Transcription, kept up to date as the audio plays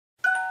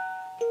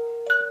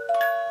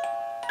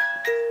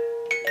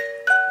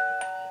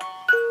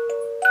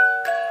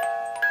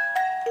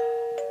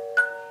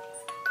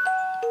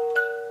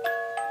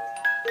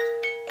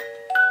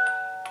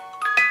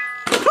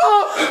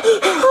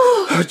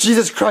Oh,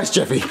 Jesus Christ,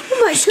 Jeffy.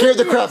 Oh my You scared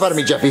the crap out of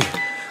me, Jeffy.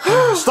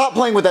 Stop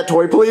playing with that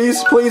toy,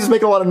 please. Please, it's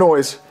making a lot of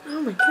noise.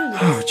 Oh my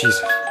goodness. Oh,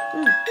 Jesus.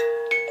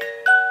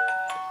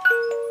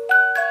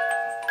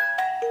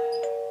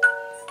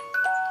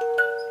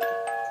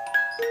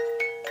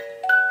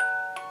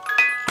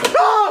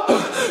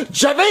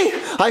 Jeffy!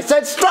 I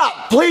said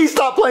stop! Please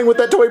stop playing with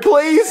that toy,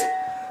 please!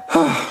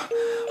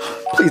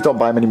 Please don't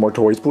buy him any more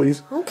toys,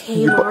 please.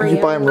 Okay, Mario.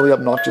 You buy him really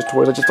obnoxious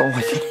toys, I just don't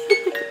like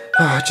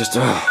it. Just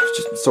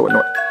so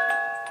annoying.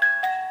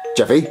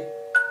 Jeffy?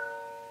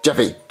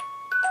 Jeffy?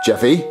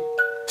 Jeffy?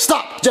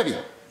 Stop! Jeffy!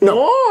 No!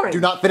 Why? Do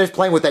not finish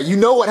playing with that. You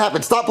know what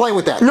happened. Stop playing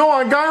with that. No,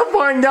 I gotta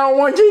find out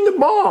what's in the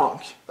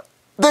box.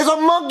 There's a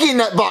monkey in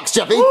that box,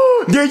 Jeffy!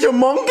 There's a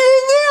monkey in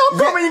there?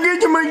 Come and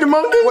get to make the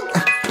monkey.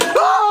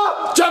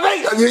 Ah!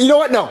 Jeffy! You know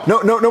what?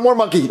 No more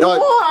monkey. I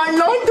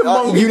like the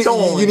monkey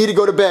toy. You need to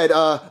go to bed.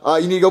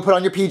 You need to go put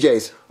on your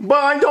PJs. But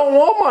I don't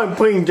want my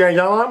PJs.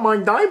 I like my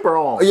diaper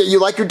on. You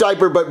like your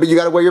diaper, but you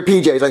gotta wear your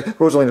PJs. Like,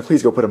 Rosalina,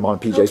 please go put them on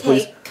PJs,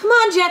 please. Come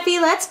on, Jeffy,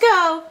 let's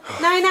go.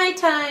 Night-night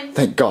time.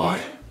 Thank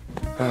God.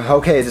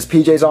 Okay, is his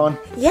PJs on?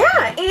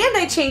 Yeah, and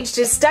I changed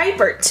his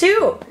diaper,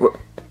 too.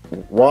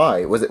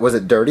 Why? Was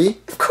it dirty?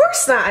 Of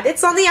course not.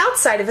 It's on the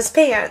outside of his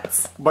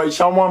pants. But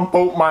someone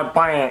pooped my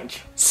pants.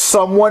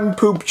 Someone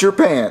pooped your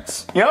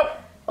pants. Yep.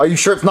 Are you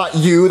sure it's not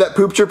you that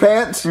pooped your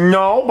pants?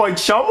 No, but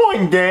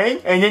someone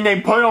did, and then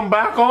they put them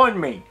back on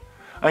me.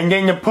 And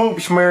then the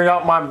poop smeared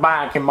up my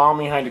back, and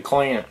Mommy had to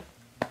clean it.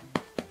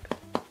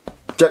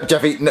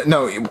 Jeffy,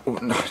 no,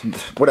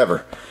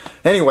 whatever.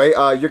 Anyway,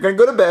 you're gonna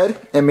go to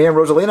bed, and me and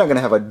Rosalina are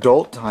gonna have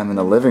adult time in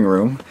the living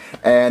room.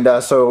 And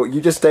so you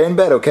just stay in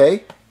bed,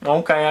 okay?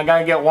 Okay, I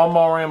gotta get one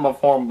more in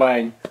before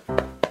bed. Come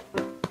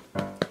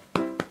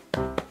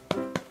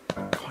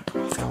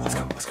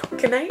on, let's go.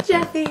 Good night,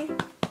 Jeffy.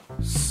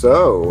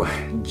 So,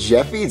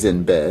 Jeffy's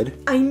in bed.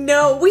 I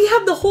know. We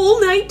have the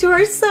whole night to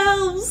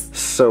ourselves.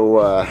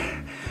 So,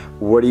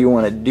 what do you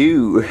want to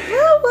do?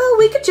 Well,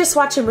 we could just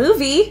watch a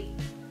movie.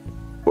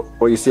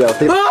 Well, you see how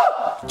things...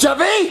 Ah!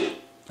 Jeffy!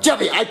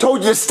 Jeffy, I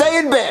told you to stay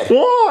in bed.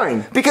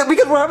 Why? Because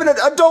we're having an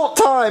adult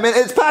time, and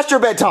it's past your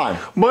bedtime.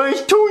 But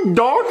it's too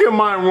dark in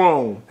my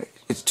room.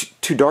 It's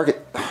too dark.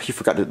 You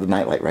forgot the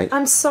nightlight, right?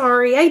 I'm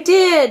sorry, I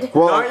did.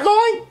 Well,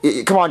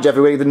 Nightlight? Come on, Jeffy,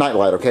 we need the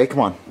nightlight, okay? Come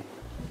on.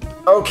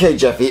 Okay,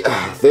 Jeffy,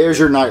 there's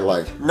your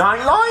nightlight.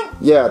 Nightlight?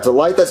 Yeah, it's a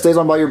light that stays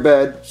on by your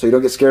bed so you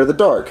don't get scared of the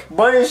dark.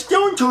 But it's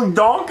still too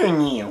dark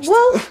in here.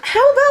 Well,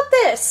 how about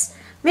this?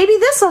 Maybe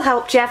this'll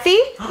help, Jeffy.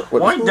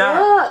 What's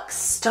that? Look,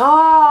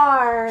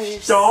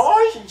 stars.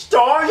 Stars?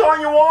 Stars on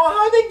your wall?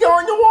 How they go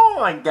on the wall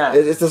like that?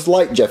 It's this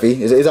light,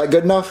 Jeffy. Is that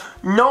good enough?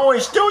 No,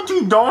 it's still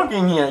too dark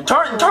in here.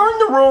 Turn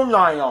the room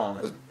light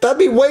on. That'd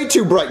be way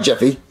too bright,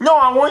 Jeffy. No,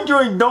 I want you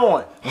to do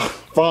it.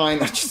 Fine.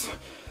 Let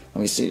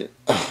me see it.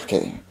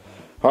 Okay.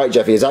 All right,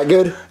 Jeffy, is that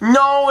good?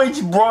 No, it's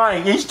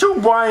bright. It's too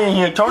bright in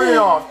here. Turn it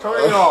off.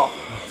 Turn it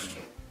off.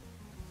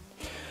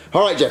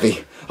 All right,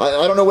 Jeffy.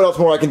 I don't know what else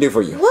more I can do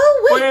for you.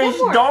 Whoa, But wait, it's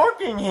one more.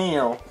 dark in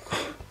here.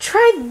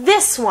 Try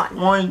this one.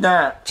 What is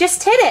that?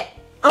 Just hit it.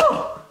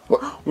 Oh!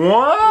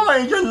 Wow,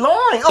 it's a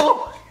light.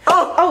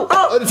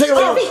 Take it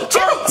away.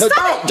 Jeffy,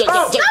 stop it.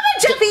 Stop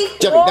it, Jeffy.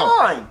 Jeffy,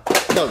 Why?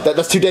 no,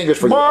 that's too dangerous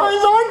for you. Why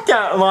I like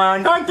that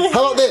light?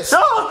 How about this?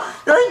 Oh,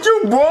 that's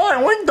too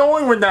bright. What are you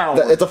doing with that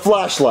one? It's a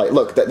flashlight.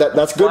 Look,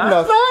 that's good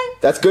enough.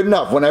 Flashlight? That's good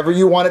enough. Whenever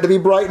you want it to be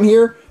bright in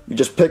here, you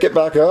just pick it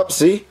back up.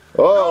 See?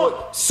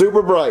 Oh,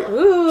 super bright.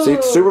 Ooh, see,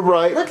 it's super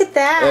bright. Look at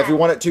that. And if you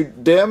want it too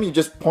dim, you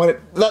just point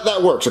it.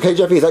 That works. Okay,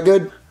 Jeffy, is that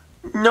good?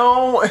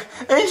 No,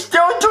 it's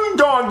still too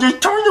dark.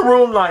 Just turn the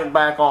room light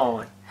back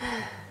on.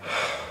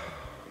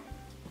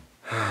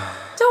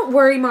 Don't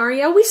worry,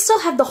 Mario. We still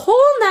have the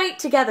whole night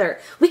together.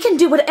 We can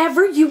do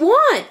whatever you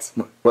want.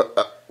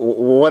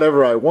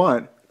 Whatever I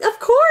want. Of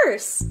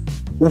course.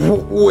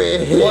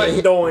 Wait. What are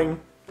you doing?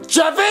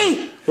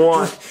 Jeffy!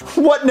 What?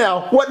 What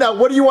now? What now?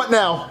 What do you want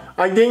now?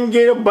 I didn't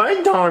get a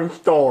bedtime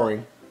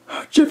story.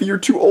 Jeffy, you're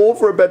too old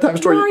for a bedtime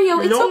story. Mario,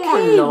 it's No,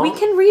 I'm okay. not. We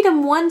can read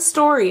him one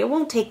story. It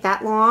won't take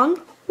that long.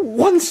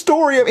 One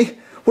story? I mean,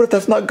 what if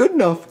that's not good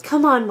enough?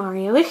 Come on,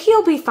 Mario.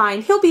 He'll be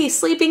fine. He'll be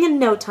sleeping in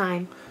no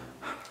time.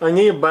 I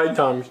need a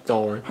bedtime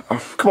story.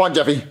 Come on,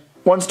 Jeffy.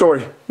 One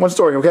story,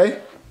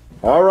 okay?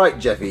 All right,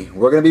 Jeffy.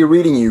 We're going to be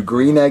reading you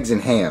Green Eggs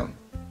and Ham.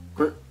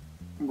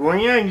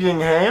 Green eggs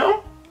and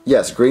ham?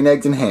 Yes, Green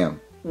Eggs and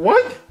Ham.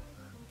 What?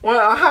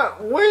 Well, how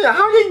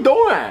they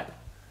do that?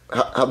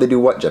 How'd they do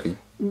what, Jeffy?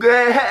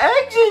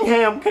 Eggs and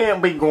ham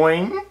can't be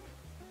green.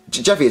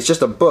 Jeffy, it's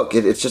just a book.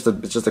 It's just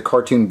a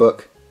cartoon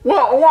book.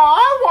 Well,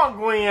 I want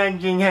green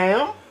eggs and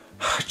ham.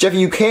 Jeffy,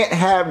 you can't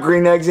have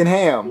green eggs and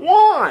ham.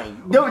 Why?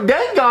 They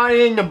got it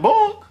in the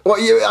book. Well,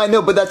 yeah, I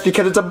know, but that's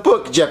because it's a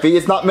book, Jeffy.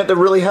 It's not meant to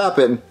really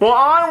happen. Well,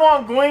 I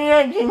want green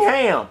eggs and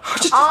ham.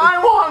 I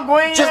want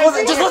green eggs and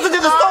ham. Just listen to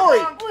the story.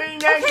 I want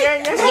green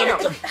eggs and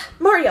ham.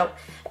 Mario,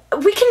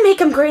 we can make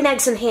him green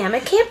eggs and ham.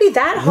 It can't be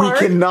that hard.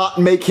 We cannot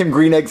make him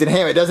green eggs and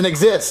ham. It doesn't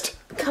exist.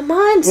 Come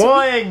on.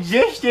 Well, it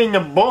exists in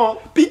the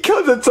book.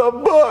 Because it's a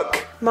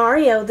book.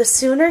 Mario, the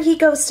sooner he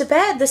goes to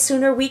bed, the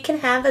sooner we can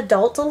have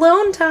adult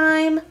alone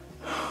time.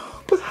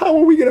 How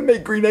are we gonna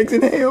make green eggs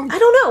and ham? I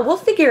don't know. We'll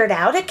figure it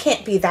out. It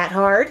can't be that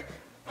hard.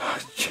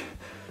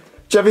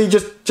 Jeffy,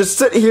 just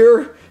sit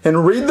here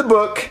and read the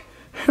book,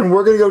 and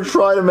we're gonna go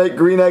try to make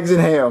green eggs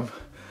and ham.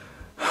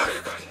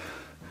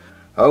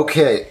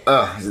 Okay.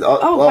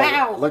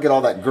 Wow. Look at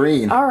all that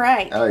green. All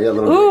right. Oh, yeah,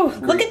 little Ooh,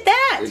 green, look at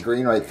that.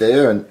 Green right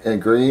there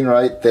and green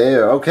right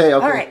there. Okay.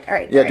 All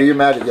right. Yeah, do your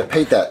magic. Yeah,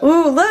 paint that.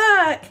 Ooh,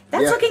 look.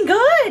 That's looking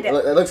good.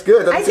 It looks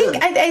good. I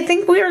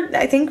think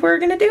we're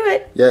gonna do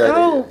it. Yeah.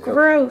 Oh,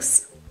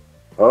 gross.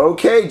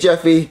 Okay,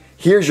 Jeffy.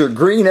 Here's your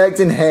green eggs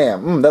and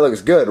ham. That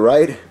looks good,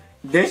 right?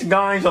 This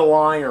guy's a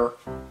liar.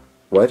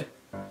 What?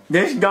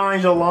 This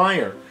guy's a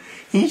liar.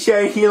 He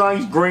said he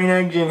likes green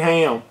eggs and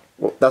ham.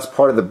 Well, that's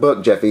part of the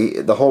book,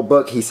 Jeffy. The whole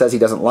book, he says he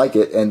doesn't like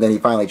it, and then he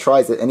finally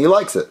tries it, and he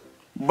likes it.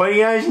 But he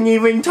hasn't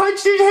even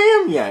touched his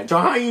ham yet, so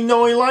how do you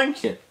know he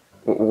likes it?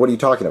 What are you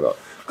talking about?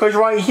 Because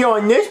right here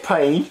on this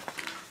page,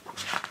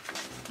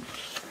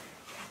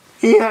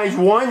 he has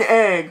one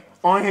egg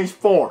on his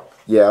fork.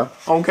 Yeah.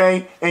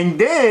 Okay? And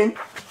then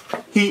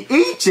he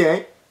eats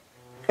it,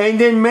 and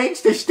then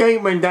makes the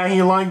statement that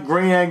he likes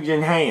green eggs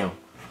and ham.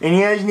 And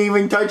he hasn't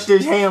even touched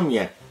his ham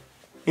yet.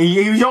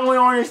 He was only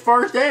on his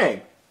first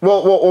egg.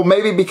 Well,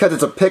 maybe because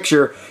it's a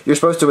picture, you're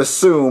supposed to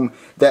assume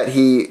that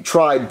he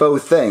tried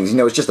both things. You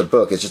know, it's just a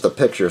book, it's just a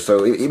picture.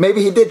 So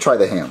maybe he did try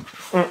the ham.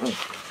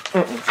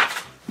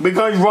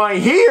 Because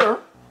right here,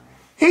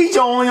 he's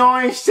only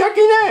on his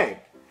second egg.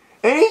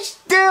 And he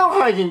still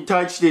hasn't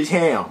touched his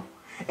ham.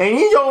 And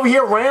he's over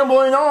here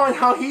rambling on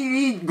how he'd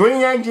eat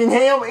green eggs and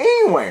ham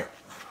anywhere.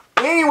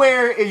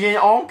 Anywhere is in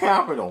all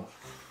capitals.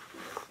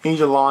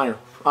 He's a liar.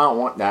 I don't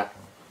want that.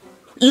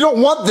 You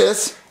don't want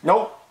this?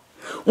 Nope.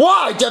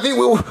 Why, Jeffy?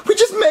 We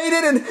just made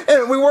it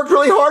and we worked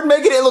really hard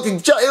making it.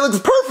 It looks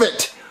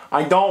perfect.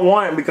 I don't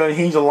want it because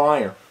he's a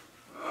liar.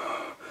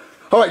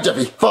 Alright,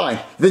 Jeffy, fine.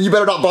 Then you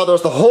better not bother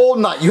us the whole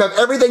night. You have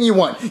everything you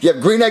want. You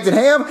have green eggs and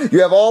ham,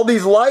 you have all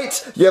these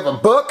lights, you have a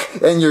book,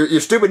 and your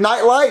stupid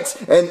night lights,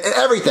 and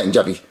everything,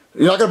 Jeffy.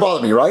 You're not gonna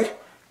bother me, right?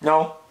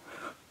 No.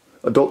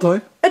 Adult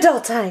time?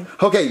 Adult time.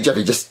 Okay,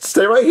 Jeffy, just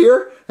stay right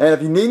here, and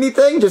if you need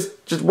anything,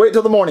 just wait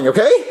till the morning,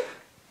 okay?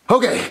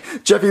 Okay,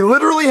 Jeffy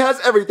literally has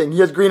everything. He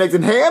has green eggs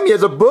and ham, he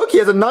has a book, he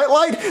has a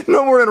nightlight,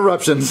 no more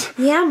interruptions.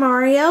 Yeah,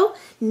 Mario.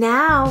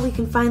 Now we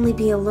can finally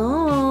be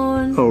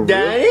alone. Oh, really?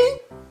 Daddy?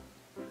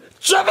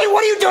 Jeffy,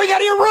 what are you doing out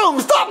of your room?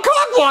 Stop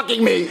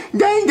cock-blocking me!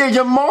 Daddy, there's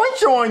a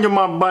monster under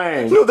my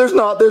bed. No, there's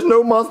not. There's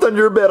no monster under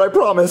your bed, I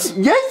promise.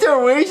 Yes,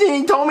 there is, and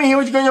he told me he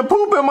was going to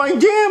poop in my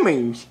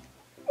jammies.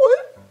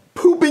 What?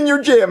 Poop in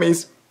your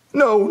jammies?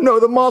 No,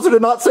 the monster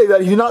did not say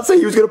that. He did not say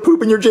he was going to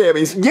poop in your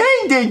jammies. Yeah,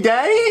 he did,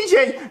 Daddy. He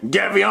said,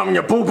 Jeffy, I'm going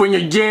to poop in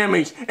your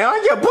jammies. And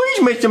I said, please,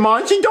 Mr.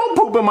 Monster, don't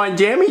poop in my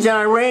jammies. And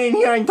I ran in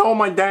here and told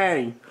my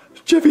daddy.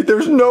 Jeffy,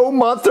 there's no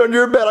monster under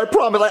your bed, I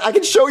promise. I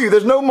can show you.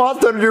 There's no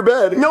monster under your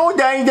bed. No,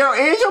 Daddy, there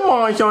is a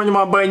monster under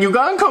my bed. You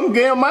got to come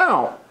get him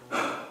out.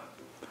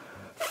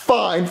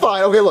 Fine.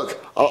 Okay,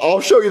 look.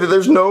 I'll show you that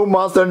there's no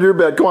monster under your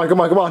bed. Come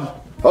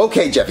on.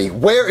 Okay, Jeffy,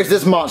 where is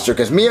this monster?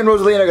 Because me and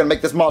Rosalina are going to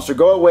make this monster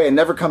go away and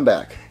never come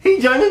back.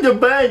 He's under the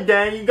bed,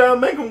 Daddy. You got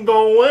to make him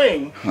go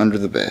away. Under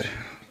the bed.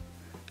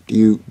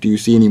 Do you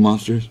see any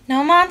monsters?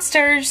 No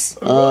monsters.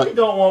 I really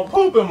don't want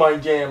poop in my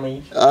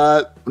jammies.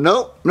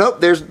 Nope.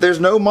 There's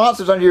no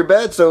monsters under your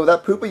bed, so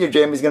that poop in your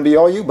jammies is gonna be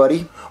all you,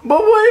 buddy. But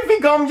what if he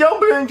comes up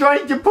here and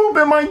tries to poop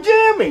in my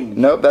jammies?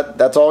 Nope,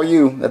 that's all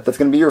you. That's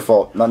gonna be your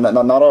fault,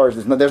 not ours.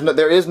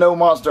 There is no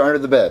monster under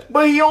the bed.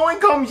 But he only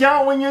comes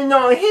out when you're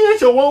not here,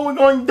 so what are we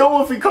gonna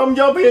do if he comes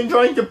up here and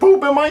tries to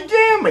poop in my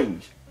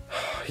jammies?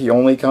 He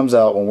only comes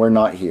out when we're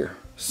not here.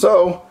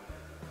 So,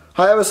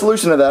 I have a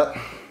solution to that.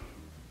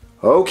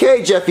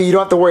 Okay, Jeffy, you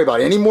don't have to worry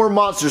about any more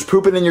monsters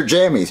pooping in your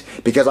jammies,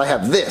 because I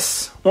have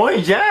this. What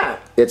is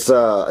that? It's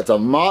a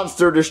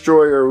monster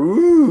destroyer.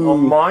 Ooh. A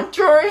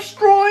monster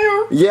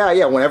destroyer?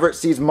 Yeah, whenever it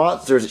sees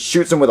monsters, it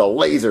shoots them with a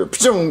laser.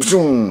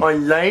 A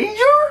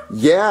laser?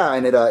 Yeah,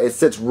 and it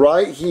sits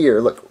right here.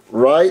 Look,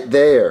 right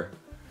there.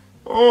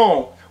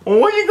 Oh, well,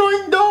 what are you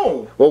going to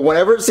do? Well,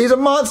 whenever it sees a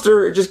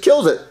monster, it just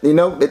kills it. You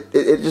know,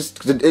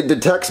 it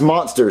detects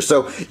monsters.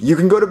 So you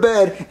can go to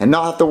bed and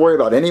not have to worry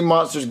about any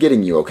monsters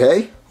getting you,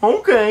 okay?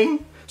 Okay.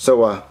 So,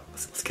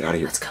 let's get out of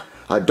here. Let's go.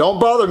 Don't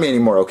bother me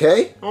anymore,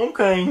 okay?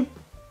 Okay.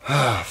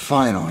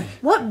 Finally.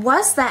 What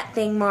was that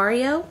thing,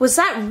 Mario? Was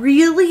that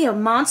really a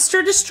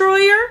monster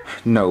destroyer?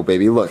 No,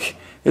 baby, look.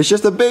 It's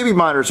just a baby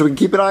monitor so we can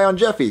keep an eye on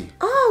Jeffy.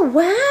 Oh,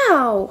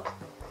 wow.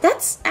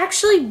 That's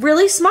actually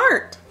really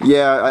smart.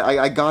 Yeah,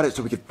 I got it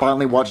so we could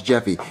finally watch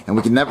Jeffy, and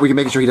we can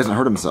make sure he doesn't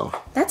hurt himself.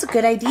 That's a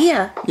good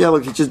idea. Yeah,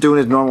 look, he's just doing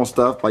his normal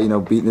stuff by, you know,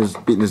 beating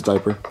his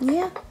diaper.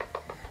 Yeah.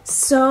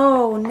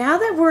 So, now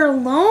that we're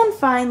alone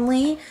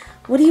finally,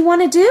 what do you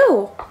want to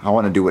do? I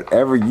want to do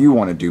whatever you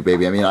want to do,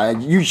 baby. I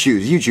mean, you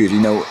choose, you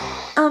know.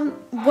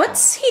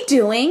 What's he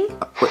doing?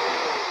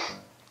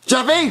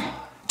 Jeffy!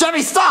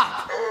 Jeffy,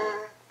 stop!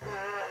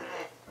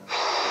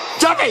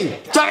 Jeffy,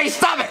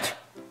 stop it!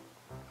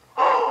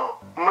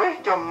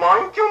 Mr.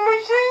 Monster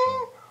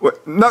Machine?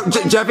 What? No,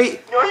 Jeffy!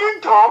 Are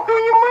you talking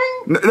to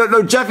me?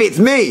 No, Jeffy,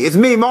 it's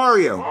me,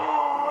 Mario.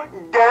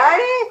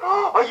 Daddy?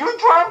 Are you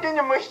trapped in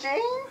the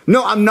machine?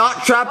 No, I'm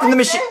not trapped in the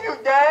machine. You,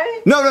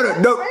 Daddy?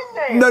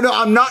 No,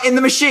 I'm not in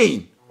the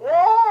machine.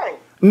 Why?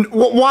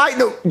 Why?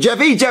 No,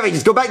 Jeffy,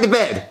 just go back to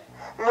bed.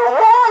 No,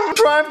 why? I'm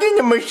trapped in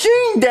the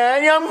machine,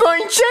 Daddy. I'm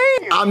going to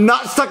save you. I'm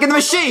not stuck in the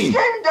machine.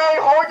 Daddy,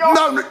 hold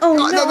on. No,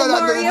 Oh no,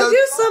 Mario,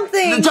 do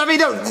something. Jeffy,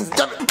 no. No.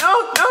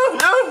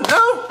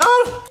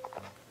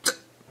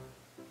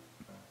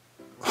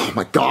 Oh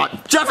my God,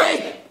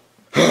 Jeffy!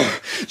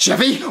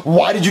 Jeffy,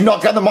 why did you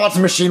knock out the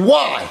monster machine?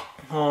 Why?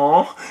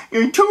 Oh,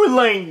 you're too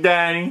late,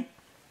 Daddy.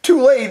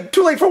 Too late.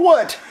 Too late for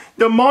what?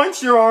 The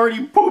monster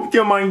already pooped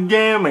in my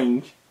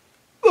jammies.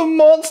 The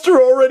monster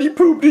already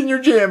pooped in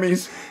your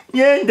jammies.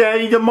 Yeah,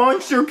 Daddy, the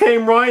monster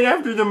came right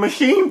after the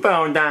machine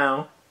fell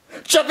down.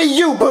 Jeffy,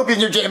 you pooped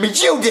in your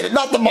jammies. You did it,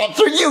 not the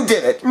monster. You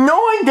did it. No,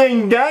 I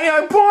didn't, Daddy.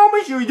 I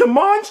promise you, the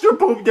monster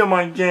pooped in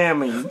my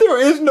jammies. There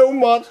is no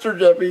monster,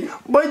 Jeffy.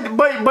 But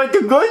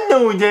the good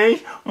news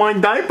is, my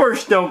diaper's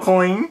still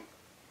clean.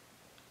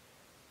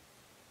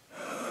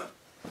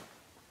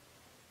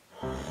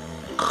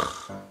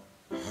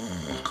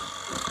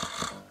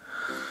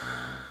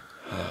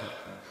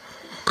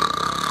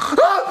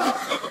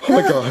 Oh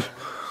my God.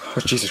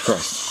 Oh, Jesus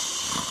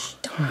Christ.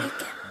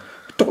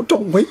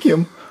 Don't wake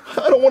him.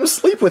 I don't want to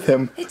sleep with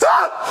him.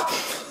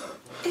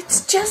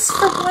 It's just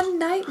for one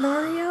night,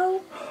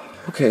 Mario.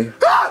 Okay.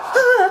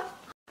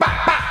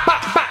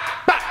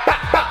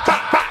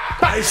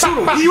 Hey, shoot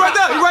him. He right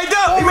there.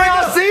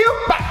 I see him.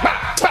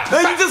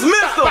 Hey, you just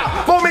missed him.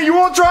 Oh, man, you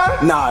want to try?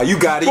 Nah, you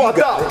got it. Fuck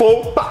up,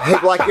 fool. Hey,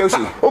 Black Yoshi.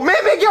 Oh, man,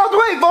 get out the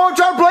way, fool. I'm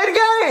trying to play the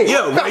game.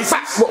 Yo,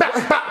 racist.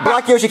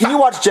 Black Yoshi, can you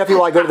watch Jeffy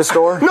while I go to the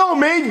store? No,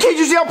 man, can't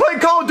you see I'm playing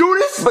Call of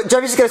Duty? But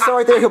Jeffy's just going to stay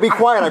right there. He'll be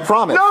quiet, I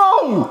promise.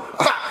 No!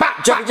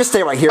 Jeffy, just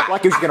stay right here.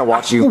 Black Yoshi's going to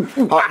watch you.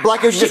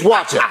 Black Yoshi, just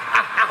watch it.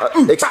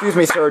 Excuse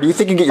me, sir. Do you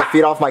think you can get your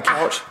feet off my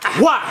couch?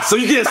 Why? So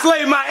you can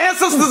enslave my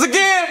ancestors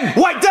again?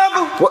 White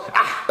devil? What?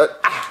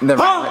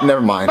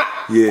 Never mind.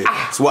 Yeah,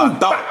 that's what I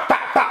thought.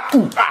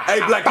 Hey,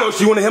 Black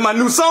Yoshi, you want to hear my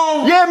new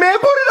song? Yeah, man,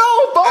 put it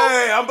on, folks!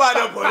 Hey, I'm about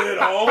to put it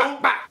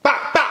on.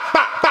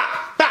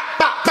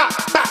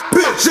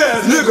 Bitch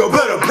ass nigga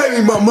better pay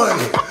me my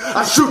money.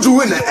 I shoot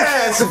you in the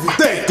ass if you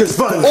think it's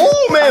funny.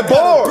 Oh, man,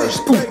 bars!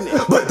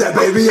 But that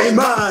baby ain't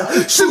mine.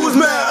 She was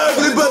mad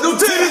ugly, but them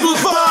titties was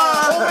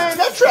fine. Oh, man,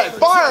 that track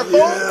fire, folks!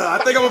 Yeah, I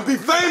think I'm gonna be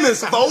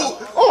famous, folks.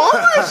 Oh, I'm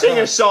gonna sing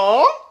a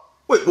song!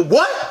 Wait,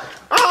 what?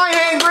 I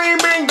ain't green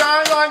bean,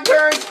 I like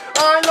carrots,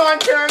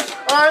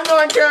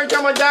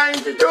 I'm a dying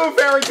to tooth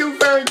fairy. Ooh.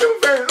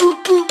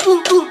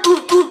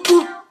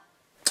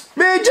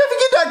 Man, Jeffy,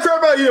 get that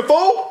crap out of here,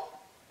 fool!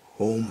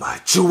 Oh my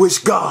Jewish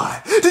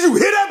God. Did you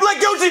hear that,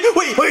 Black Yoshi?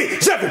 Wait,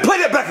 Jeffy, play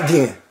that back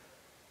again.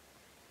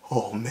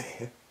 Oh,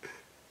 man.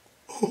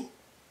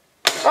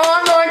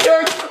 I like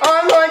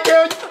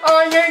carrots,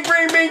 I ain't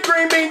green bean,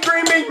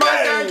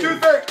 my dying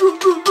tooth fairy.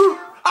 Ooh.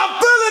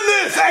 I'm feeling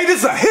this. Hey, this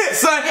is a hit,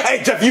 son.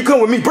 Hey, Jeffy, you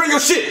come with me. Bring your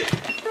shit.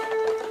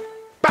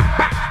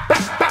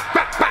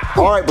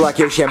 All right, Black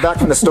Yoshi, I'm back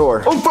from the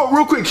store. Oh, folks,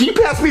 real quick, can you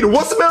pass me the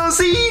watermelon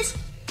seeds?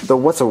 The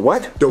what's a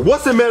what? The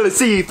watermelon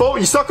seed, folks.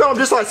 You suck on them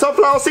just like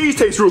sunflower seeds.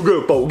 Tastes real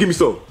good, folks. Give me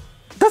some.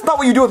 That's not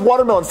what you do with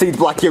watermelon seeds,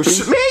 Black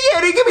Yoshi. Man,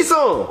 yeah, they give me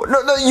some.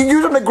 No, you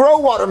use them to grow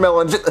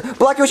watermelons.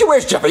 Black Yoshi,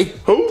 where's Jeffy?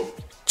 Who?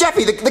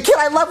 Jeffy, the kid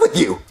I left with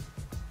you.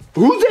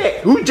 Who's that?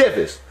 Who's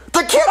Jeffis?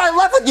 The kid I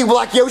left with you,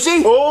 Black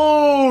Yoshi.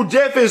 Oh,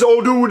 Jeffis,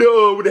 old dude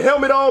with the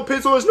helmet on,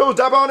 pencil on his nose,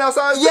 diaper on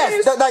outside his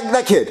Yes, pants?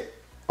 that kid.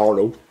 I don't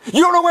know.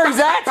 You don't know where he's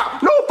at?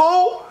 No,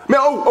 fool.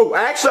 Man,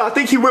 actually, I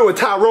think he went with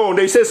Tyrone.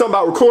 They said something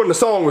about recording a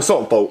song or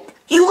something, folks.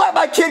 You let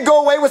my kid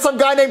go away with some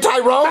guy named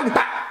Tyrone?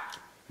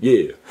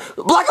 Yeah.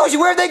 Black Yoshi,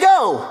 where'd they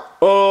go?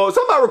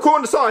 Something about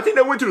recording the song. I think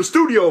they went to the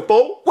studio,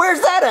 folks.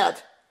 Where's that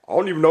at? I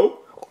don't even know.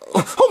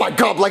 Oh my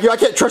God, Black Yoshi, I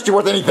can't trust you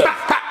with anything.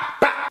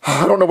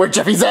 I don't know where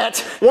Jeffy's at.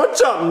 What's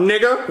up,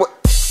 nigga? What?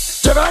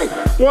 Jeffy?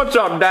 What's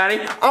up,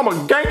 Daddy? I'm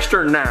a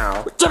gangster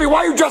now. Jeffy, why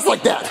are you dressed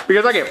like that?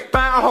 Because I get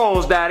fat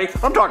holes, Daddy.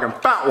 I'm talking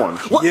fat ones.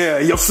 What? Yeah,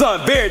 your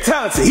son very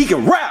talented. He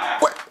can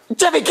rap. What?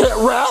 Jeffy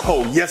can't rap.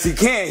 Oh, yes, he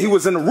can. He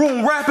was in the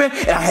room rapping,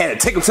 and I had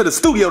to take him to the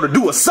studio to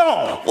do a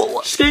song.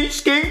 Skeet,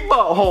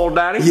 butthole,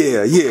 Daddy.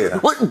 Yeah.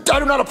 What? I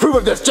do not approve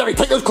of this. Jeffy,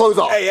 take those clothes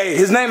off. Hey,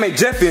 his name ain't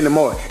Jeffy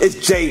anymore. It's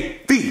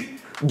J.F.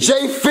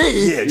 J.F.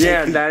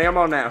 Yeah, Daddy, I'm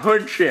on that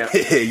hood shit.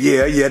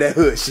 yeah, that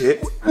hood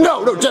shit.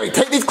 No, Jeffy,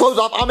 take these clothes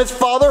off. I'm his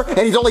father, and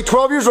he's only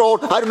 12 years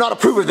old. I do not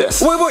approve of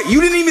this. Wait, you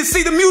didn't even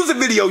see the music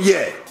video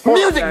yet.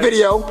 Music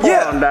video? Hold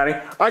on, Daddy.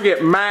 I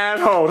get mad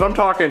hoes. I'm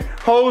talking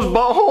hose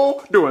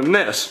butthole doing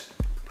this.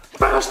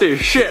 Fast as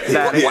shit,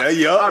 Daddy.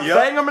 Yeah. I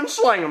bang them and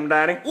slang them,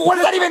 Daddy. What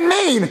does that even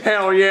mean?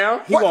 Hell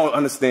yeah. He won't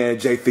understand,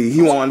 J.F.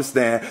 He won't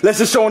understand. Let's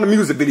just show him the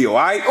music video, all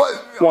right?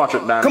 Watch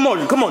it, Daddy. Come on,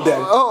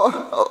 Daddy.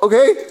 Oh,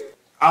 okay.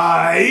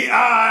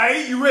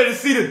 Aight. You ready to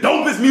see the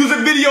dopest music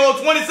video of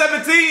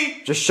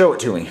 2017? Just show it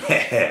to me.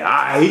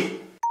 Aight.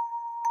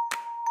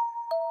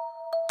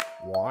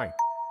 Why?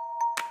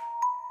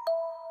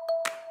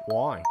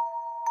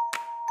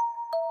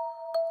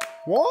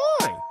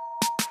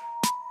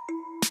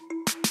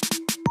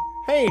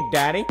 Hey,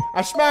 Daddy,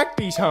 I smacked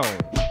these hoes.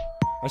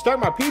 I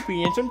stuck my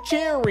pee-pee in some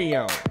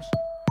Cheerios.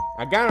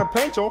 I got a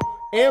pencil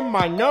in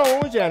my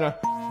nose and I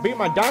beat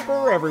my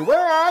diaper everywhere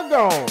I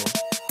go.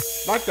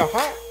 Like a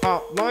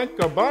hop, like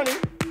a bunny.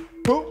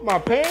 Poop my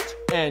pants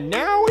and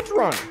now it's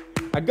running.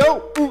 I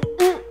go, ooh,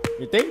 ooh.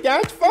 You think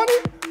that's funny?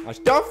 I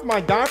stuff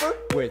my diaper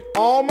with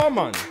all my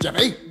money.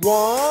 Jeffy?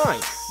 Why?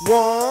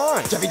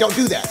 Why? Jeffy, don't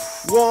do that.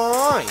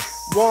 Why?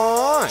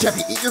 Why?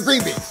 Jeffy, eat your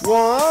green beans.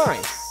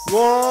 Why?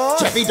 Why?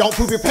 Jeffy, don't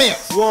poop your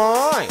pants.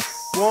 Why?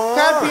 Why?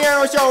 Cut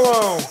piano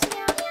solo.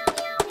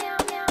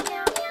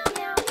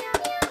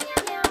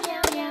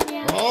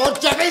 Oh,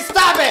 Jeffy,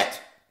 stop it!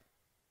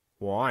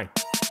 Why?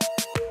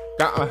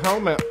 Got a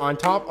helmet on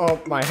top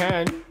of my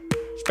head.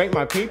 Spanked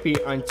my pee-pee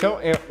until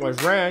it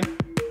was red.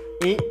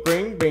 Eat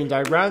green beans,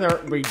 I'd rather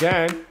be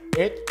dead.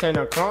 It's 10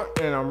 o'clock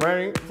and I'm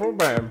ready for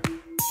bed.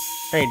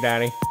 Hey,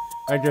 Daddy.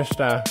 I just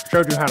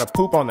showed you how to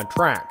poop on the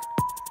track.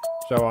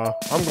 So,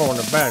 I'm going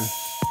to bed.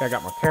 I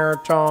got my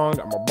carrots on,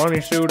 got my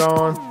bunny suit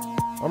on.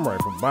 I'm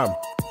ready for bed.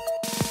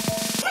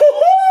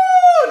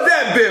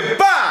 That been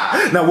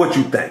fine. Now what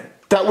you think?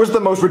 That was the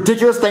most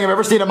ridiculous thing I've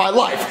ever seen in my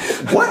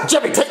life. What?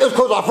 Jeffy, take those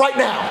clothes off right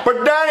now.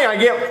 But Daddy, I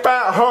get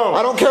fat home.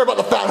 I don't care about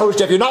the fat hose,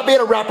 Jeff. You're not being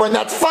a rapper and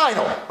that's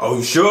final. Oh,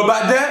 you sure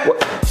about that?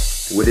 What?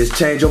 Would this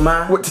change your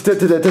mind? What,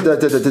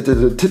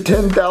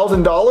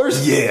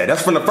 $10,000? Yeah,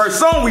 that's from the first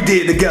song we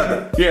did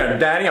together. Yeah,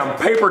 Daddy, I'm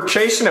paper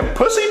chasing and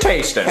pussy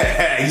tasting.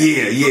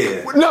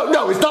 Yeah.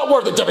 No, it's not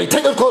worth it, Jeffy.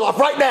 Take those clothes off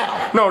right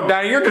now. No,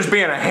 Daddy, you're just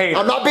being a hater.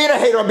 I'm not being a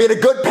hater. I'm being a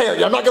good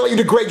parent. I'm not going to let you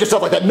degrade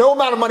yourself like that. No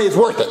amount of money is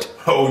worth it.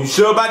 Oh, you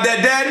sure about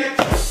that, Daddy?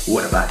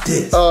 What about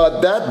this?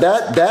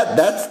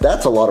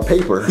 That's a lot of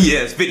paper.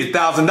 Yeah, it's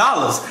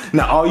 $50,000.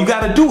 Now all you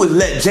gotta do is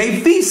let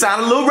Jeffy sign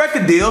a little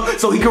record deal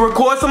so he can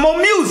record some more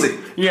music.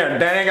 Yeah,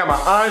 Daddy, I got my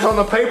eyes on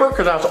the paper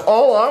because that's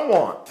all I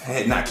want.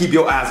 Hey, now keep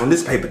your eyes on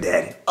this paper,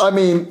 Daddy. I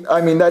mean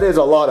that is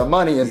a lot of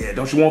money. And yeah,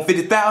 don't you want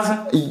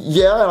 50,000?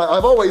 Yeah, and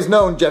I've always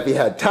known Jeffy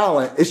had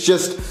talent. It's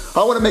just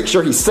I want to make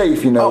sure he's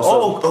safe, you know.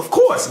 Oh, of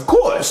course.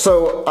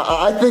 So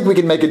I think we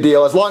can make a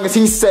deal as long as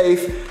he's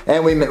safe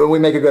and we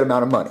make a good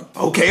amount of money.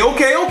 Okay.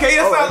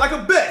 That sounds like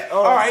a bet.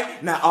 All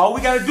right. Now all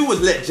we gotta do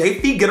is let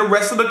JP get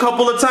arrested a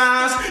couple of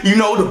times, you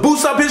know, to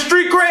boost up his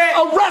street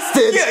cred.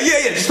 Arrested?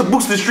 Yeah, just to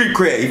boost his street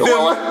cred. You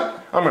feel me?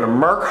 I'm gonna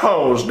murk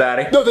hoes,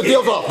 Daddy. No, the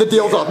deal's off. The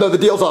deal's off. No, the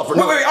deal's off.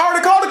 No. Wait, I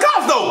already called the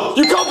cops though.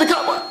 You called the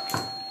cops?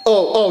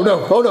 Oh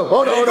no.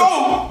 There you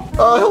go.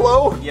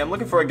 Hello? Yeah, I'm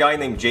looking for a guy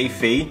named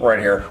Jeffy. Right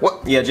here.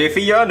 What? Yeah,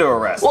 Jeffy, you're under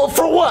arrest. Well,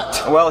 for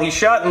what? Well, he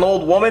shot an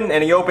old woman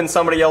and he opened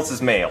somebody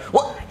else's mail.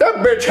 What? That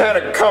bitch had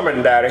it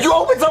coming, Daddy. You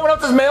opened someone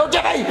else's mail,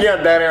 Jeffy? Yeah,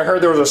 Daddy, I heard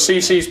there was a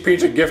CC's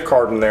Pizza gift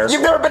card in there.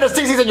 You've never been to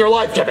CC's in your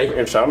life, Jeffy.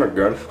 It sounded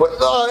good.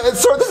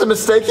 Sir, this is a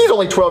mistake. He's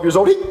only 12 years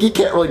old. He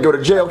can't really go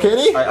to jail, can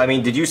he? I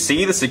mean, did you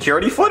see the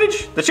security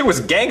footage? That shit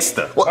was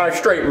gangsta. I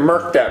straight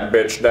murked that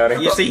bitch, Daddy.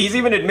 You see, he's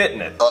even admitting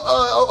it.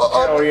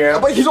 Hell yeah.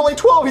 But he's only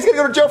 12. He's gonna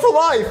go to jail for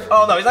life.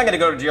 Oh, no, he's not gonna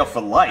go to jail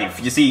for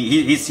life. You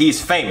see,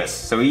 he's famous,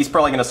 so he's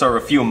probably gonna serve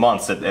a few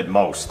months at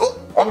most.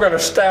 I'm gonna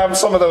stab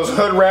some of those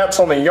hood rats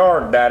on the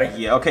yard, Daddy.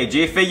 Yeah, okay,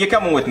 Jeffy, you're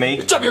coming with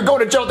me. Jeff, you're going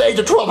to jail at the age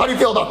of 12. How do you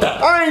feel about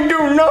that? I ain't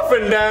do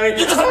nothing,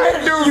 Daddy. You just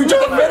admitted it. You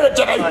just admitted it,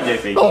 Jeffy. Come on,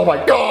 Jeffy. Oh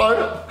my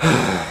God.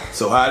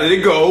 So how did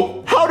it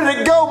go? How did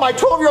it go? My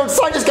 12-year-old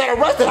son just got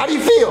arrested. How do you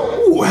feel?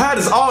 Ooh, how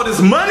does all this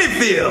money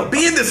feel?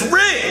 Being this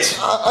rich?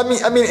 I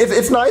mean,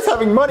 it's nice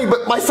having money,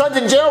 but my son's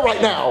in jail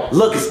right now.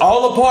 Look, it's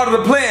all a part of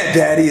the plan,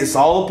 Daddy. It's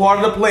all a part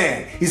of the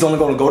plan. He's only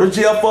gonna go to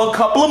jail for a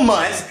couple of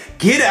months,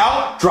 get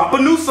out, drop a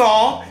new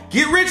song,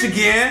 get rich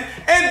again,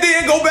 and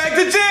then go back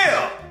to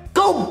jail.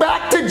 Go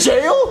back to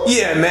jail?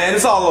 Yeah, man,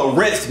 it's all a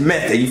rinse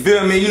method. You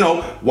feel me? You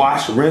know,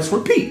 wash, rinse,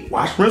 repeat.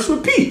 Wash, rinse,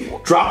 repeat.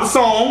 Drop a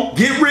song,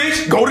 get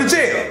rich, go to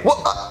jail.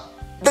 Well,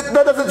 that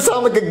doesn't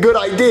sound like a good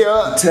idea.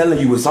 I'm telling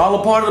you, it's all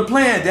a part of the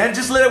plan, Dad.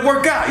 Just let it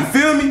work out. You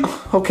feel me?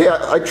 Okay,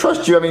 I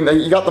trust you. I mean,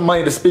 you got the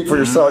money to speak for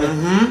yourself.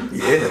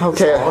 Yeah.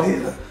 Okay. It's all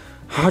here.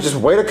 I'll just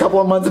wait a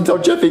couple of months until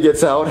Jeffy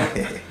gets out.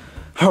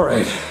 All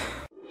right.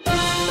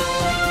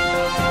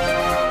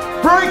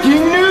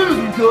 Breaking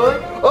news,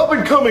 good!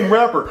 Up-and-coming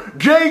rapper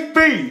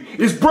Jeffy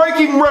is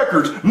breaking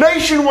records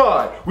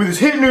nationwide with his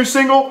hit new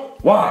single,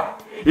 Why?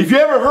 If you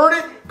haven't heard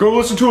it, go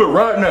listen to it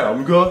right now,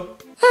 good. Who's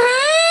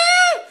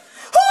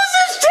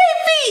this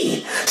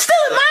Jeffy?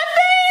 Stealing my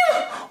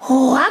fame?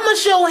 Oh, I'ma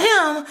show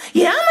him.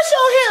 Yeah, I'ma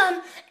show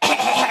him.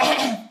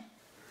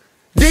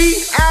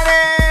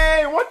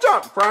 D-Addy! What's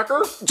up,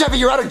 cracker? Jeffy,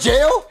 you're out of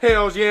jail?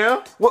 Hells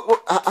yeah.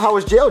 How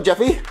was jail,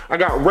 Jeffy? I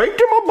got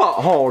raped in my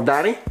butthole,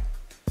 Daddy.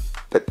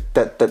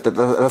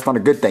 That's not a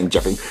good thing,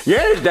 Jeffy.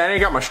 Yeah, it is, Daddy. I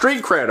got my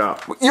street cred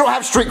up. You don't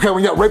have street cred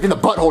when you got raped in the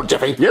butthole,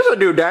 Jeffy. Yes, I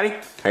do, Daddy.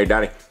 Hey,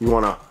 Daddy, you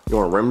want a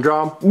rim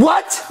job?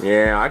 What?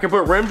 Yeah, I can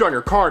put rims on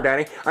your car,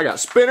 Daddy. I got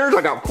spinners,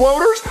 I got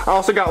floaters, I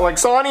also got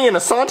Lexani and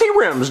Asante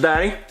rims,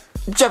 Daddy.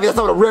 Jeffy, that's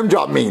not what a rim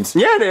job means.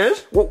 Yeah, it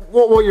is.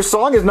 Well, your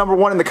song is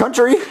 #1 in the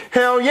country.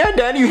 Hell yeah,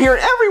 Daddy, you hear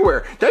it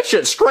everywhere. That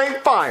shit's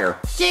straight fire.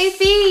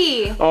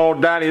 JC! Oh,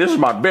 Daddy, this is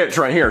my bitch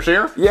right here, see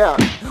her? Yeah.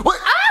 What?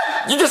 Ah!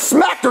 What? You just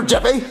smacked her,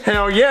 Jeffy.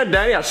 Hell yeah,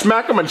 Daddy. I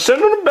smack them and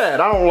send them to bed.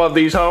 I don't love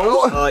these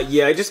hoes.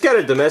 Yeah, I just got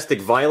a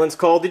domestic violence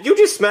call. Did you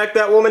just smack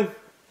that woman?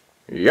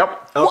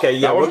 Yep. Okay,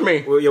 yeah, that was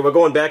me. We're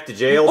going back to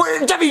jail.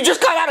 Wait, Jeffy, you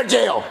just got out of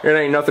jail. It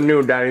ain't nothing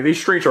new, Daddy. These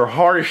streets are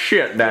hard as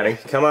shit, Daddy.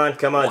 Come on,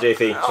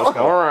 Jeffy. Let's go.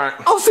 All right.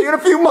 I'll see you in a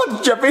few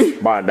months, Jeffy.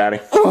 Bye, Daddy.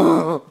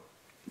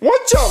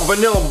 What's up,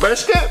 Vanilla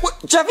Biscuit?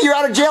 What, Jeffy, you're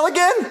out of jail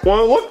again? What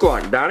it look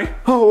like, Daddy?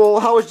 Oh, well,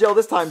 how was jail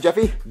this time,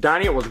 Jeffy?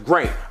 Daddy, it was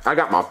great. I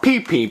got my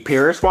pee-pee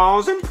pierced while I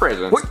was in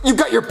prison. What, you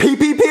got your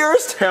pee-pee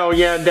pierced? Hell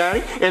yeah,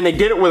 Daddy. And they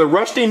did it with a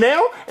rusty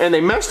nail, and they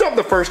messed up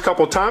the first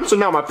couple times, so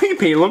now my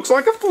pee-pee looks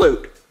like a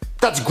flute.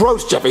 That's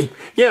gross, Jeffy.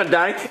 Yeah,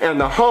 Daddy,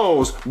 and the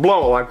hose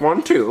blow like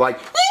one too, like...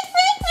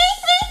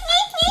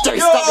 Jeffy,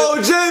 Yo,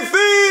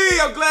 Jeffy!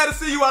 I'm glad to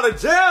see you out of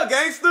jail,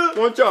 gangster.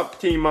 What's up,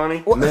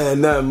 T-Money?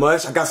 Man, nothing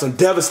much. I got some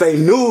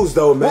devastating news,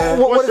 though, man.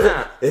 What's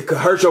that? It could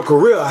hurt your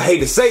career. I hate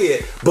to say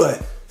it,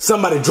 but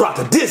somebody dropped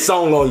a diss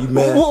song on you,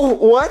 man.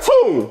 What?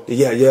 Who?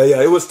 Yeah.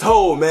 It was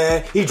Toad,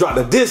 man. He dropped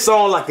a diss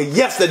song like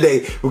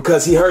yesterday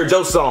because he heard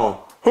your song.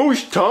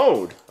 Who's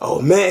Toad?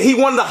 Oh, man, he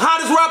one of the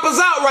hottest rappers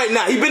out right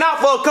now. He been out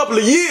for a couple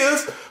of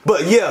years,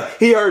 but yeah,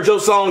 he heard your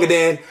song and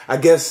then I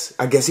guess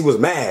he was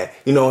mad.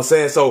 You know what I'm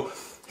saying? So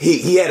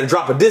he had to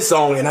drop a diss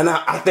song, and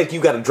I think you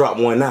got to drop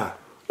one now.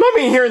 Let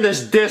me hear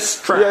this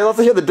diss track. Yeah, let's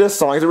hear the diss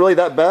song. Is it really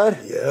that bad?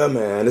 Yeah,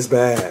 man, it's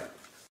bad.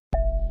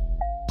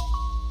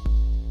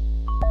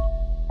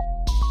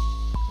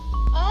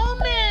 Oh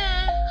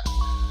man.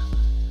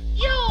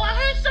 Yo, I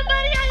heard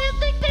somebody out here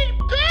think they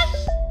the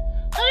best.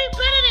 So they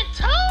better than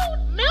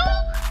Toad,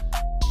 Milk?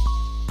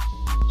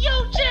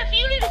 Yo, Jeffy,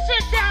 you need to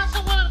sit down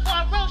somewhere before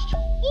I roast you.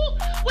 Ooh,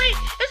 wait,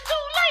 it's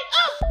too late.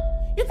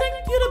 You think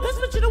you're the best,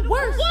 but you're the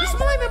worst. What? It's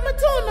my number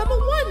 2, number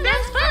 1,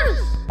 that's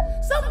first.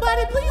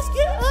 Somebody please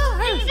get a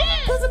hearse.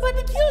 Cause I'm about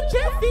to kill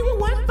Jeffy with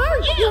one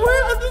verse. Yeah. You wear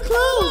ugly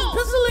clothes,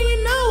 pistol in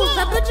your nose.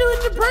 I bet you in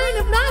your brain,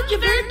 if not,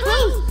 you're very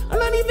close. I'm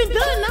not even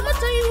done, I'ma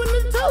tell you in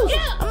the toast.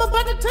 Yeah. I'm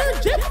about to turn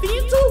Jeffy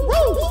into a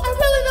roast. I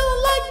really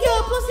don't like you,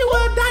 plus you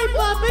wear a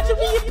diaper. I bet you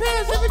in your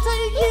pants every time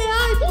you get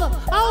hyper.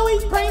 I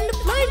always bring the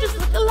flame just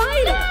like a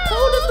lighter.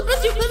 Told us the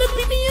best, you couldn't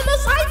beat me in a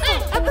cipher.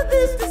 After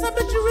this, I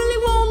bet you really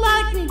won't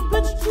like me.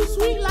 But you're too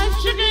sweet like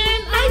sugar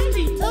and iced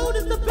tea. Told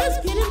us the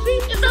best, getting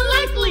beat is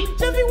unlikely.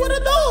 Jeffy, what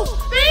are those?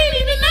 They ain't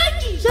even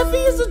Nike.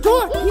 Jeffy is a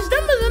dork. He's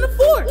dumber than a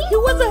fork. He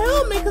was a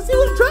helmet cause he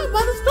was dropped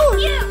by the store.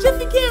 Yeah.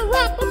 Jeffy can't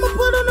rap, I'ma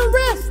put on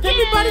arrest.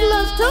 Everybody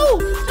loves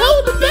Toad.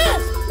 Toad the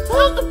best.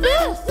 Toad's the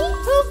best.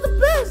 Toad's the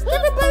best.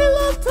 Everybody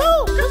loves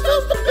Toad. Cause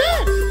Toad's the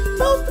best.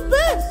 Toad's the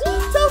best.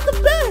 Toad's the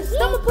best.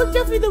 I'ma put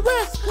Jeffy the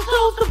rest. Cause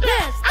Toad's the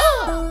best.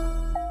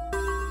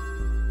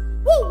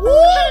 Woo woo.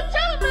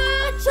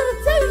 I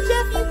should've tell you,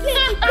 Jeffy, you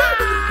can't keep up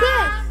with the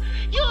best.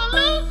 You a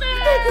loser.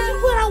 Hey, cause you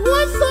put out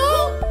one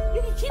song,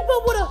 you can keep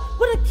up with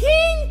a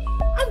king.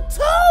 I'm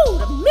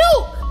Toad. I'm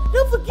Milk.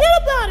 Don't forget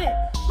about it.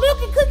 Milk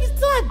and cookies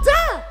till I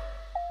die.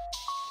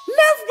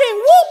 Nerf game.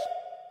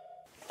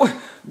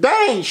 Whoop.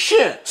 That ain't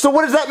shit. So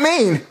what does that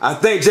mean? I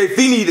think JP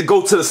need to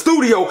go to the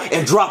studio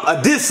and drop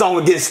a diss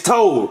song against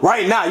Toad.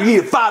 Right now, you need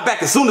to fire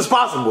back as soon as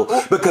possible.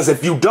 Because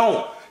if you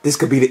don't, this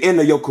could be the end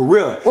of your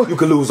career. You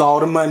could lose all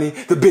the money,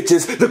 the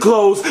bitches, the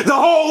clothes, the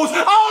hoes,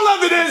 all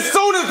of it as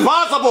soon as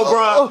possible,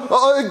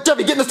 bro.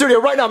 Jeffy, get in the studio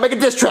right now. Make a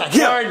diss track.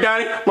 Yeah. All right,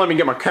 Daddy. Let me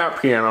get my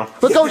cat piano.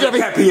 Let's go, Jeffy.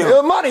 Cat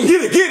piano. Money.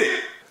 Get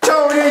it.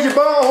 Toad is your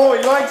ball,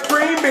 he likes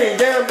green beans,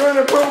 down doing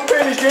the poop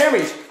in his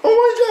jammies.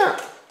 Oh, what's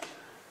that?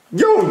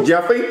 Yo,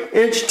 Jeffy,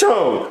 it's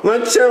Toad.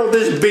 Let's settle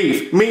this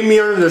beef. Meet me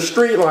under the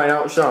streetlight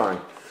outside.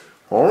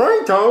 All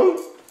right, Toad.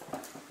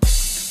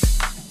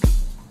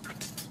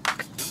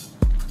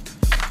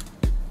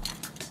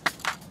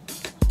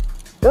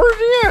 Where's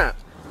he at?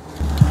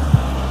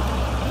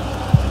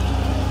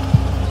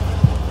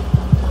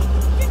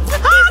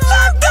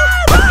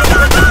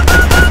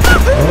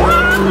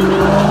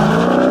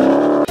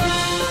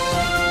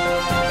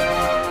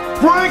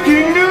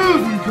 Breaking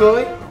news, you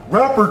guys!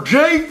 Rapper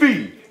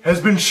Jeffy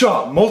has been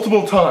shot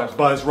multiple times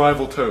by his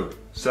rival Toad.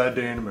 Sad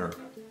day in America.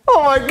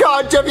 Oh my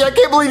God, Jeffy, I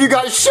can't believe you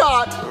got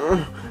shot.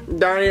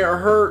 Daddy, it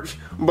hurts,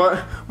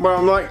 but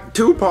I'm like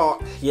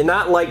Tupac. You're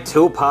not like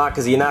Tupac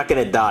because you're not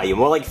gonna die. You're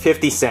more like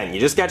 50 Cent. You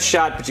just got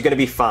shot, but you're gonna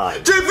be fine.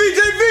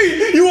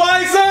 JP, you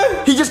alright,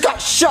 son? He just got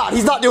shot.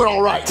 He's not doing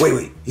all right.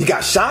 Wait, he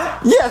got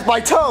shot? Yes, by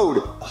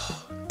Toad.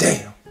 Oh,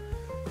 damn.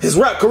 His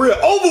rap career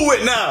over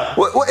with now.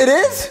 What, it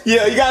is?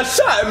 Yeah, he got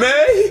shot,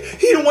 man.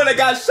 He the one that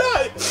got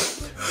shot.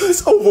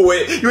 It's over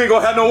with. You ain't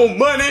gonna have no more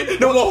money,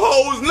 no more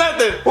hoes,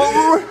 nothing.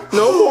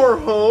 No more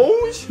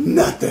hoes?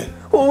 Nothing.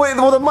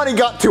 Well, the money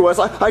got to us.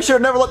 I should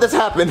have never let this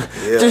happen.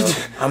 Yeah,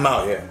 I'm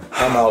out here.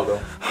 I'm out,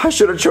 though. I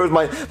should have chose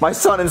my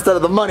son instead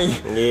of the money.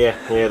 Yeah,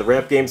 the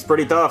rap game's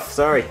pretty tough.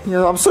 Sorry.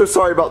 Yeah, I'm so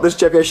sorry about this,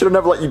 Jeffy. I should have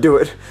never let you do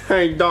it.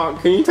 Hey,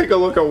 Doc, can you take a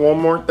look at one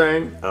more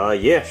thing?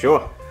 Yeah,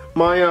 sure.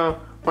 My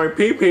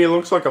pee-pee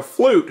looks like a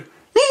flute.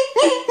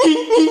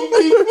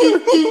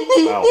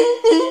 Wow.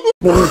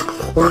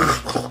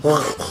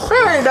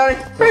 Hey, Hey, Daddy.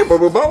 Hey, Boo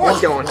Boo Bo, what's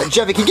going on?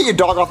 Jeffy, can you get your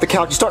dog off the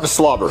couch? You're starting to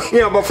slobber.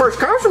 Yeah, but first,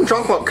 can I have some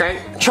chocolate cake?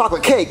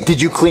 Chocolate cake?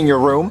 Did you clean your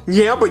room?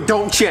 Yeah, but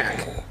don't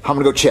check. I'm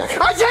gonna go check.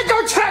 I said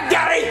don't check,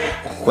 Daddy!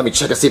 Let me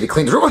check and see if he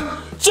cleaned his room.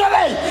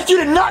 Jeffy! You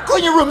did not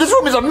clean your room! This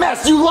room is a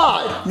mess! You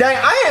lied! Daddy,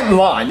 I didn't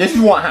lie. This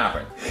is what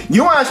happened.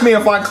 You asked me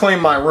if I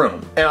cleaned my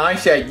room, and I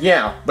said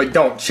yeah, but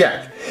don't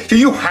check. So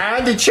you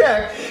had to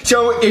check.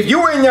 So if you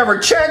would have never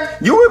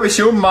checked, you would have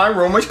assumed my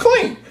room was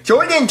clean.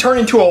 So it didn't turn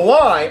into a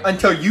lie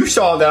until you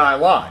saw that I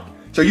lied.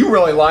 So you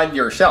really lied to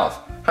yourself.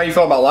 How do you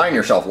feel about lying to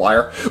yourself,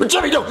 liar?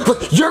 Jeffy, no!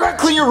 You're gonna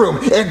clean your room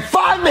in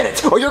 5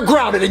 minutes, or you're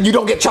grounded and you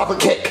don't get chocolate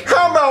cake.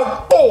 How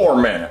about 4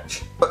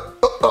 minutes?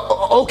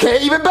 Okay,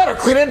 even better.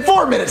 Clean it in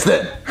 4 minutes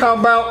then. How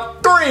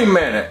about 3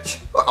 minutes?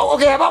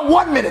 Okay, how about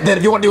 1 minute then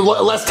if you want to do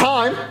less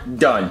time?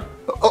 Done.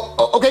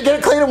 Okay, get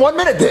it clean in 1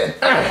 minute then.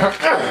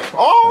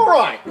 All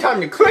right,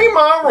 time to clean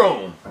my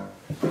room.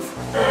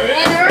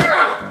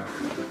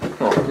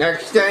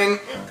 Next thing,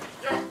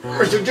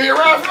 Mr.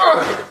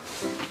 Giraffe.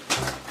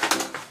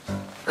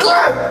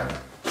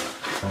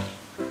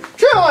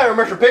 See you later,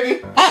 Mr.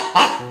 Piggy.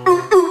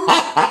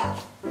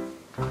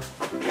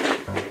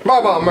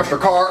 Bye-bye, Mr.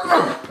 Car.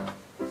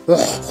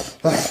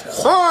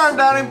 All right,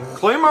 Daddy.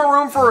 Clean my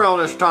room for real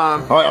this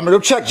time. All right, I'm gonna go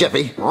check,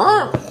 Jeffy. All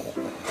right.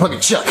 Let me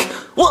check.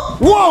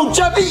 Whoa,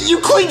 Jeffy, you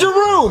cleaned your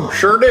room!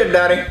 Sure did,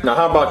 Daddy. Now,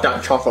 how about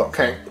that chocolate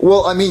cake?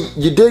 Well, I mean,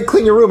 you did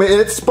clean your room and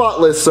it's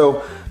spotless,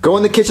 so go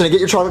in the kitchen and get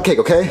your chocolate cake,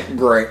 okay?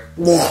 Great.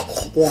 All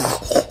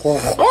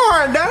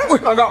right,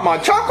 Daddy. I got my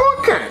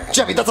chocolate cake.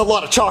 Jeffy, that's a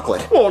lot of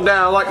chocolate. Well, Dad,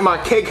 I like my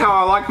cake how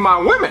I like my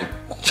women.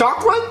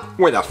 Chocolate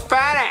with a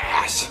fat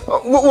ass.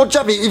 Well,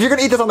 Jeffy, if you're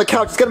gonna eat this on the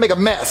couch, it's gonna make a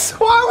mess.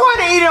 Well, I want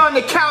to eat it on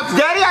the couch,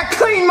 Daddy. I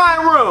cleaned my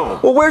room.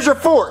 Well, where's your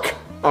fork?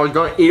 I was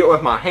going to eat it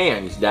with my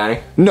hands, Daddy.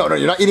 No,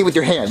 you're not eating with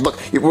your hands. Look,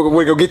 we're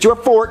gonna go get you a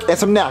fork and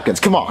some napkins.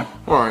 Come on.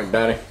 All right,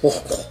 Daddy.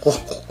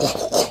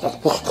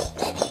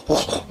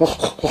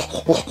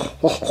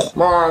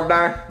 All right,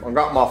 Daddy. I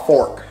got my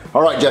fork.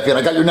 All right, Jeffy, and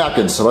I got your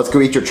napkins, so let's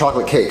go eat your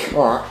chocolate cake.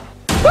 All right.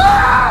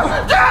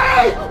 Ah!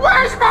 Daddy!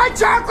 Where's my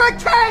chocolate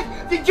cake?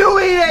 Did you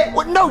eat it?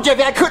 Well, no,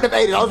 Jeffy, I couldn't have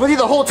ate it. I was with you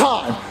the whole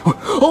time.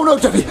 Oh, no,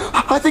 Jeffy.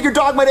 I think your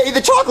dog might have ate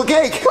the chocolate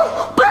cake.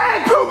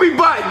 Bad poopy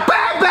butt!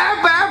 Bad,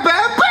 bad, bad,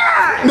 bad,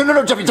 bad!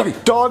 No, Jeffy.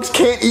 Dogs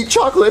can't eat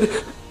chocolate.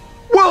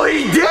 Well,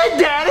 he did,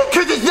 Daddy,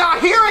 because it's not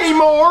here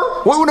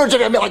anymore. Well, no,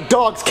 Jeffy, I mean, like,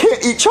 dogs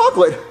can't eat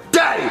chocolate.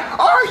 Daddy,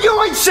 are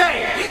you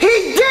insane?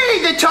 He did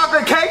eat the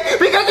chocolate cake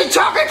because the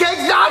chocolate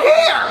cake's not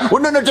here!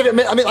 Well, no, Jeffy,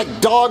 I mean, like,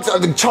 dogs,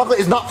 the chocolate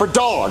is not for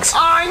dogs.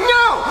 I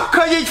know,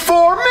 because it's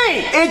for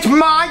me. It's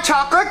my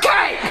chocolate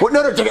cake. Well,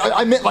 no, Jeffy,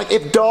 I meant, like,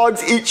 if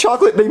dogs eat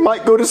chocolate, they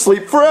might go to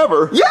sleep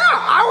forever. Yeah,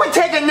 I would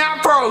take a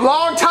nap for a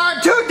long time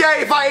too,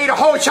 Daddy, if I ate a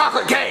whole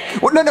chocolate cake.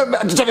 Well, no,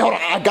 Jeffy, hold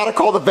on. I gotta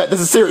call the vet. This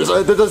is serious.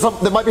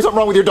 There might be something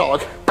wrong with your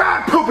dog.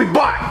 Bad poopy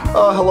butt.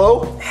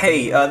 Hello?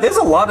 Hey, there's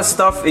a lot of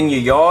stuff in your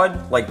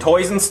yard, like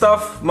toys and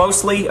stuff,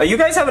 mostly. Are you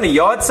guys having a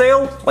yard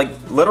sale? Like,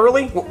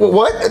 literally?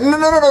 What?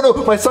 No.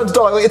 My son's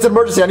dog. It's an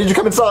emergency. I need you to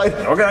come inside.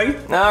 Okay.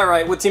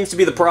 Alright, what seems to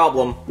be the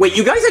problem? Wait,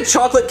 you guys had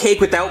chocolate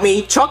cake without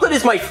me? Chocolate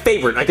is my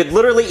favorite. I could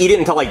literally eat it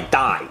until I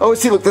die. Oh,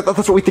 see, look, that's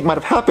what we think might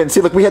have happened.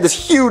 See, look, we had this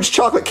huge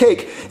chocolate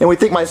cake, and we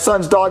think my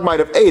son's dog might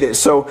have ate it.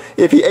 So,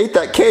 if he ate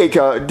that cake,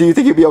 do you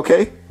think he'd be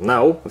okay?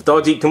 No. If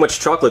dogs eat too much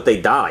chocolate, they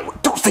die.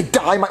 Don't say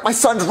die. My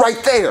son's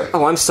right there.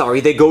 Oh, I'm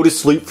sorry. They go to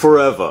sleep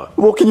forever.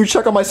 Well, can you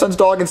check on my son's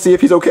dog and see if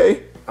he's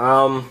okay?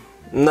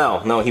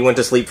 No, he went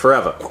to sleep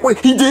forever. Wait,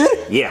 he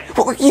did? Yeah.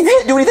 Well, you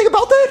can't do anything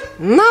about that?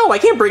 No, I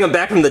can't bring him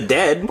back from the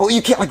dead. Well,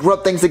 you can't, like,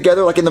 rub things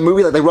together like in the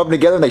movie, like they rub them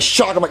together and they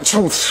shock them like...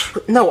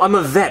 No, I'm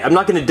a vet. I'm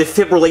not going to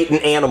defibrillate an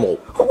animal.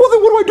 Well,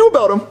 then what do I do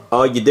about him?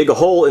 You dig a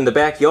hole in the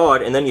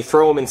backyard, and then you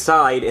throw him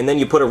inside, and then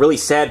you put a really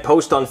sad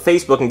post on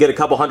Facebook and get a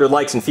couple hundred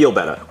likes and feel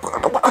better.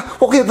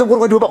 Okay, then what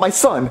do I do about my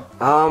son?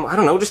 I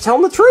don't know, just tell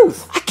him the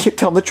truth. I can't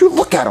tell him the truth.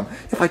 Look at him.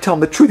 If I tell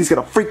him the truth, he's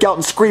gonna freak out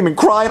and scream and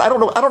cry, and I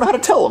don't know how to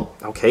tell him.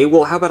 Okay,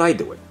 well, how about I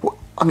do it? Well,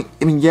 I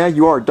mean, yeah,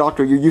 you are a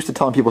doctor. You're used to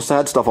telling people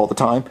sad stuff all the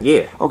time.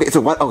 Yeah. Okay,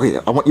 so what? Okay,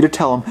 I want you to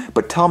tell him,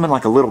 but tell him in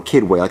like a little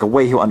kid way, like a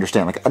way he'll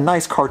understand, like a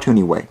nice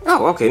cartoony way.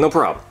 Oh, okay, no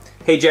problem.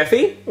 Hey,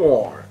 Jeffy?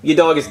 What? Your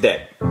dog is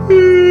dead. My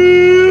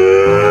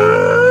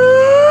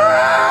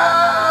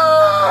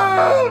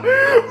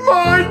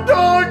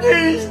dog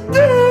is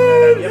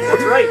dead! Yeah,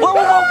 that's right. Whoa,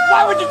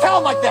 why would you tell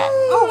him like that?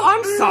 Oh,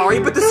 I'm sorry,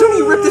 but the sooner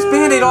you rip this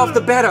Band-Aid off,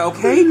 the better,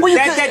 okay? Well,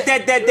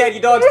 Dead.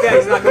 Your dog's dead.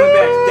 He's not coming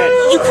back. He's dead.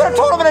 You could have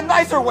told him in a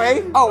nicer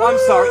way. Oh, I'm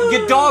sorry.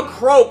 Your dog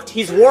croaked.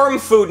 He's worm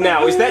food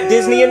now. Is that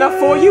Disney enough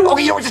for you?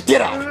 Okay, you know what, just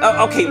get out.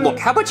 Okay, look,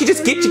 how about you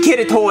just get your kid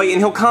a toy and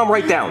he'll calm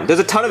right down. There's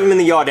a ton of them in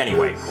the yard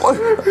anyway.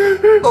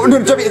 Oh,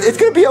 no, Jeffy, it's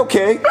gonna be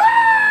okay.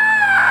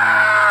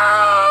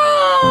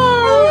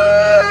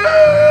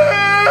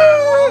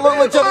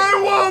 Look, Jeffy. I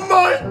want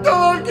my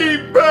doggy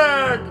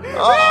back!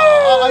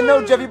 I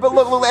know, Jeffy, but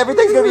look,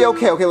 everything's gonna be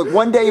okay. Okay, look,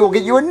 one day we'll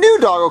get you a new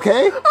dog,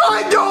 okay?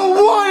 I don't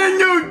want a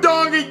new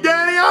doggy,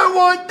 Daddy! I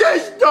want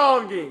this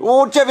doggy!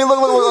 Well, Jeffy,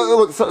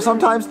 look,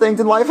 sometimes things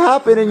in life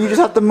happen and you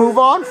just have to move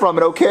on from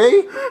it, okay?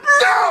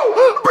 No!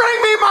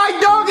 Bring me my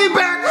doggy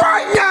back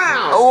right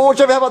now! Oh, Well,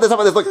 Jeffy, how about this?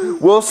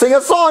 Look, we'll sing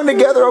a song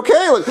together,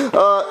 okay? Look,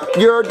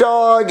 your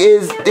dog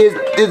is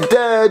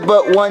dead,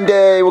 but one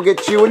day we'll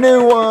get you a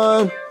new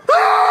one.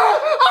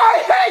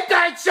 I hate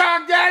that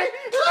song, Daddy!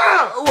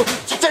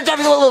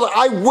 Jeffy, look,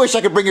 I wish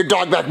I could bring your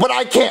dog back, but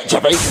I can't,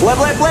 Jeffy. Bleh,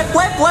 bleh, bleh,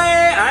 bleh,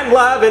 bleh. I'm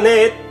loving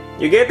it.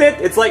 You get it?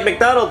 It's like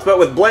McDonald's, but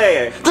with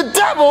bleh. The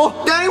devil!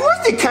 Daddy,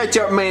 what's the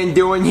ketchup man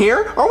doing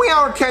here? Are we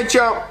out of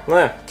ketchup?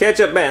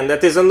 Ketchup man,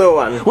 that is a new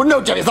one. Well,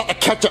 no, Jeffy, it's not the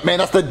ketchup man,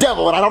 that's the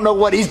devil, and I don't know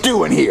what he's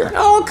doing here.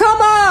 Oh,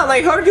 come on!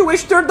 I heard you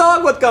wished your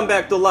dog would come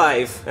back to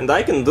life. And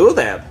I can do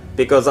that,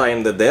 because I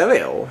am the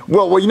devil.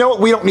 Well, you know what?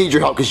 We don't need your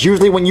help, because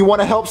usually when you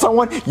want to help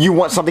someone, you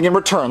want something in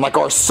return, like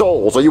our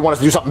souls, or you want us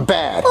to do something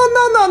bad. Oh,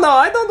 no,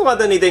 I don't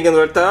want anything in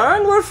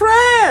return. We're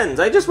friends.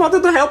 I just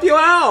wanted to help you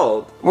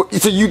out. Well,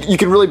 so you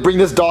can really bring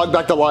this dog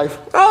back to life?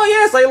 Oh,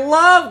 yes, I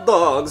love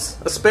dogs.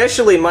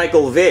 Especially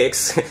Michael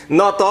Vick's.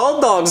 Not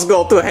all dogs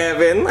go to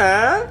heaven,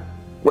 huh?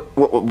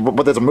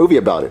 But there's a movie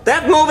about it.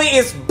 That movie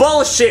is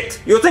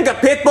bullshit. You think a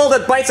pit bull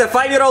that bites a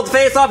 5-year-old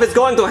face off is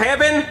going to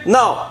heaven?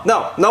 No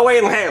way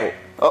in hell.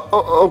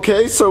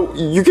 Okay, so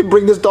you can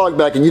bring this dog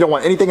back and you don't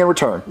want anything in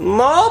return?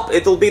 Nope,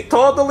 it'll be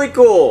totally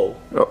cool.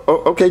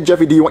 Okay,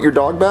 Jeffy, do you want your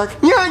dog back?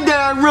 Yeah,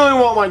 Dad, I really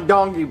want my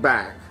donkey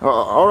back.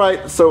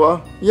 Alright,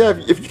 so, yeah,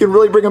 if you can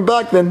really bring him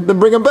back, then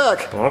bring him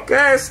back.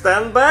 Okay,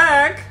 stand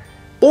back.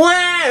 You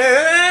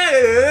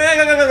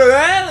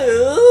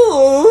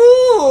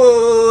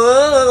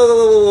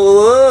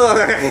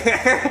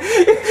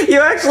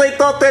actually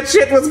thought that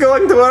shit was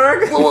going to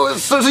work?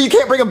 So you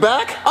can't bring him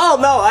back? Oh,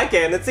 no, I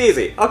can. It's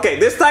easy. Okay,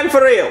 this time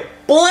for real.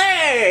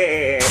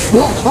 Play!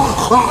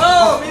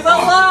 Oh, he's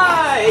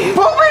alive!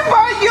 Poopy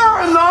Butt, you're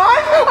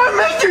alive? I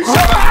made you so...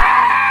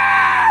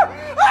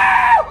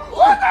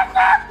 What the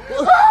fuck?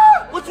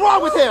 What's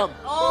wrong with him?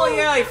 Oh,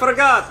 yeah, I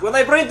forgot. When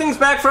I bring things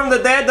back from the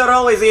dead, they're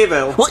always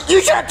evil. Well,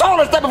 you should have told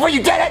us that before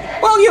you did it!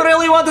 Well, you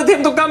really wanted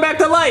him to come back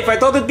to life. I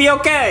thought it'd be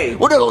okay.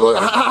 Well,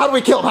 how do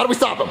we kill him? How do we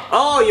stop him?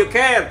 Oh, you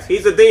can't.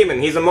 He's a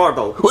demon. He's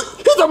immortal.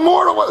 He's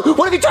immortal?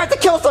 What if he tries to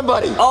kill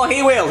somebody? Oh,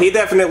 he will. He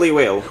definitely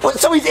will.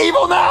 So he's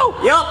evil now?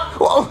 Yup.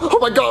 Oh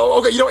my god,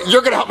 okay, you know what?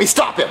 You're gonna help me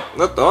stop him.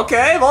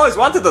 Okay, I've always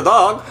wanted a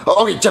dog.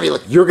 Okay, Jeffy,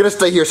 look, you're gonna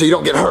stay here so you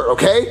don't get hurt,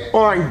 okay?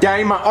 Alright,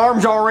 Daddy, my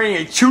arm's already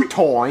a chew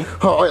toy.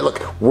 Alright,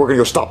 look, we're gonna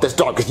go stop this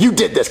dog because you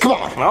did this. Come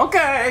on.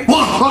 Okay.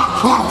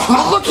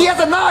 Look, he has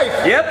a knife.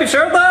 Yep, he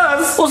sure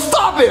does. Well,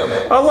 stop him.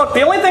 Oh, look,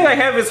 the only thing I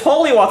have is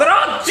holy water.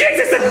 Oh,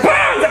 Jesus, it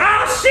burns!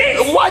 Oh, shit!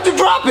 Why'd you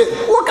drop it?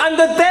 Look, I'm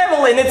the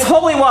devil and it's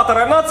holy water.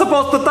 I'm not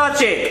supposed to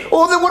touch it.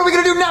 Well, then what are we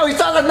gonna do now? He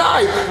still has a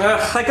knife.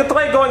 I could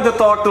try going to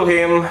talk to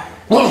him.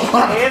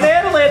 Hey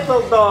there,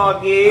 little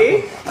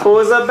doggy.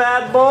 Who's a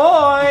bad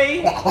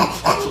boy?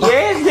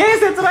 Yes,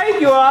 that's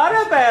right. You are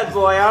a bad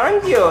boy,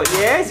 aren't you?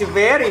 Yes,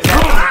 very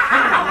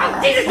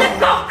bad. Jesus, let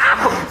go.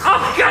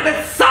 Oh, God,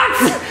 it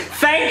sucks.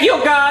 Thank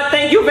you, God.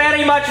 Thank you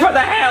very much for the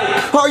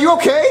help. Are you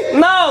okay?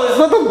 No, this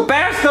little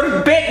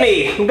bastard bit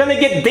me. I'm gonna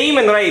get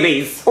demon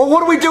rabies. Well, what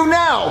do we do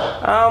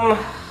now?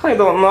 I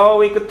don't know.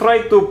 We could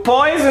try to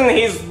poison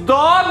his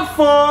dog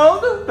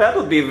food. That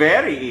would be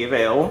very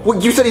evil. Well,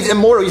 you said he's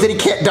immortal. You said he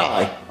can't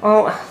die.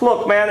 Oh,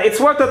 look, man, it's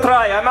worth a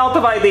try. I'm out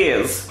of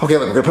ideas. Okay,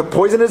 look, we're gonna put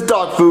poison in his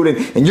dog food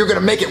and you're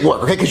gonna make it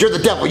work, okay? Because you're the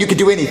devil. You can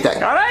do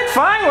anything. All right,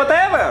 fine,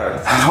 whatever.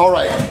 All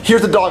right,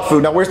 here's the dog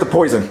food. Now, where's the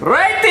poison?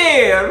 Right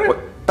there. What?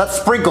 That's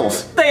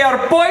sprinkles. They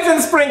are poison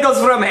sprinkles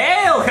from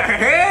hell.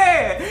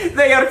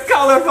 They are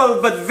colorful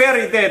but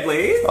very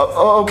deadly.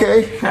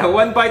 Okay.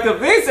 One bite of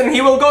this and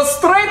he will go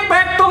straight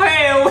back to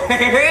hell.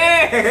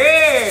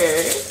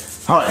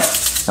 All right,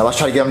 now let's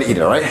try to get him to eat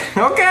it, all right?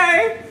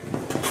 Okay.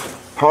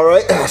 All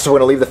right, so we're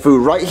gonna leave the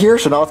food right here,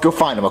 so now let's go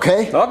find him,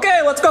 okay?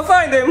 Okay, let's go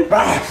find him.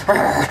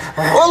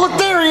 Oh, look,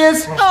 there he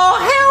is! Oh,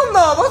 hell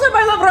no! Those are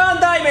my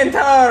LeBron Diamond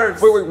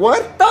turds! Wait,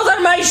 what? Those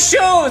are my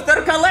shoes!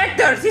 They're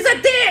collectors! He's a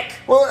dick!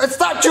 Well,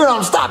 stop chewing on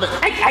him, stop it!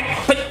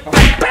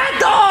 Bad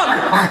dog!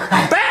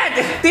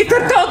 Bad! These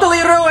are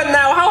totally ruined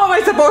now! How am I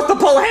supposed to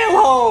pull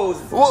hell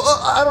hose? Well,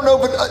 I don't know,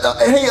 but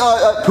hey,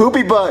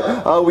 Poopy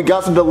Butt, we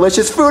got some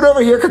delicious food over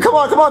here. Come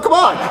on!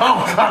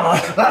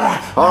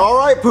 All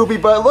right, Poopy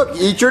Butt, look,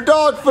 eat your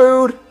dog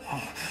food.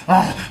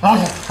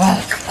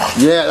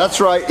 Yeah, that's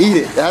right, eat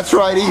it. That's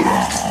right, eat it.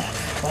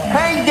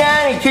 Hey,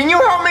 Daddy, can you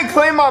help me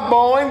clean my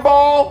bowling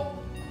ball?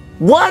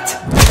 What?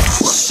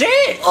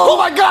 Shit! Oh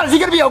my God, is he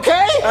gonna be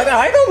okay?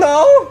 I don't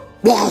know.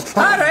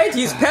 Alright,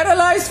 he's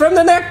paralyzed from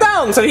the neck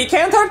down, so he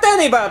can't hurt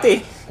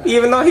anybody.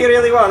 Even though he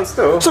really wants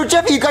to. So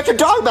Jeffy, you got your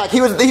dog back.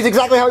 He's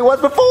exactly how he was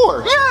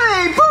before.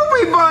 Yay,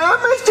 Poopy Butt, I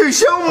missed you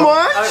so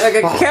much.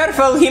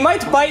 Careful, he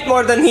might bite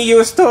more than he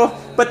used to.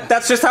 But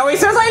that's just how he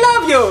says I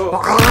love you.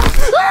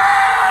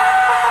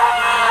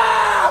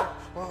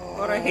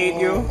 Or I hate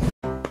you.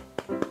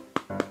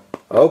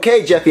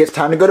 Okay, Jeffy, it's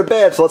time to go to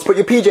bed, so let's put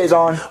your PJs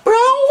on. But I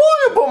don't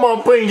want to put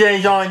my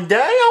PJs on,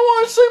 Daddy. I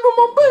want to sleep in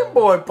my big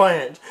boy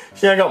pants.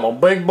 See, I got my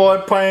big boy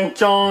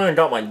pants on. I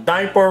got my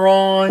diaper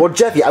on. Well,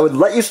 Jeffy, I would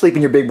let you sleep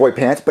in your big boy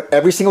pants, but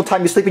every single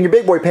time you sleep in your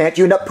big boy pants,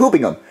 you end up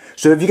pooping them.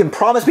 So if you can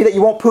promise me that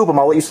you won't poop them,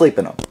 I'll let you sleep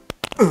in them.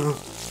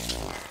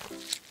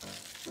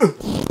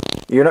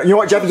 You know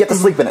what, Jeffy? You have to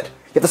sleep in it.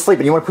 You have to sleep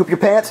in it. You want to poop your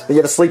pants? Then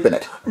you have to sleep in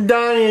it.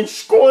 Daddy,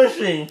 it's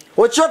squishy.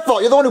 Well, it's your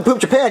fault. You're the one who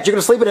pooped your pants. You're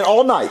going to sleep in it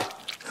all night.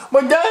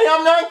 But Daddy,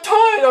 I'm not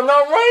tired. I'm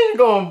not ready to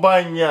go to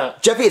bed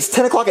yet. Jeffy, it's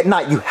 10 o'clock at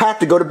night. You have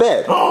to go to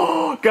bed. Can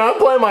I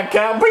play my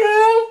cat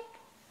piano?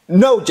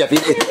 No, Jeffy.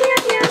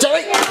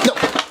 Jeffy, no.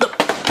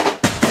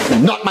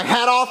 Knock my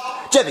hat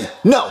off. Jeffy,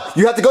 no.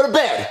 You have to go to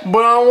bed.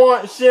 But I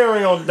want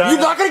cereal, Daddy.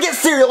 You're not going to get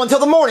cereal until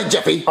the morning,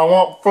 Jeffy. I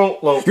want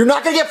Fruit Loops. You're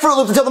not going to get Fruit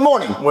Loops until the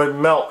morning. With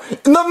milk.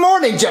 In the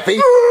morning, Jeffy.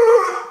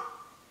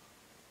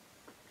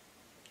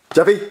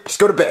 Jeffy, just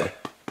go to bed.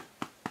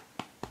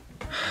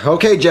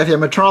 Okay, Jeffy, I'm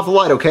going to turn off the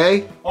light,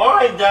 okay?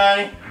 Alright,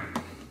 Daddy.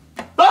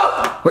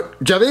 Ah! Wait,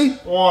 Jeffy?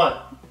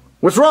 What?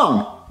 What's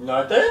wrong?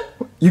 Nothing.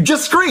 You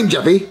just screamed,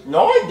 Jeffy.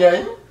 No, I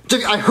didn't.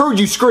 Jeffy, I heard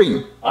you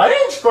scream. I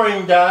didn't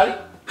scream,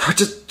 Daddy.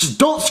 Just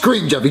don't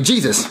scream, Jeffy.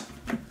 Jesus.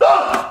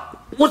 Ah!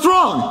 What's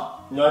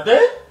wrong?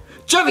 Nothing.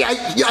 Jeffy,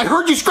 I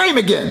heard you scream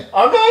again.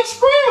 I'm not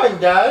screaming,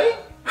 Daddy.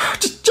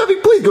 Just, Jeffy,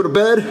 please go to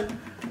bed.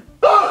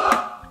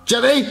 Ah!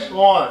 Jeffy.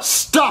 What?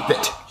 Stop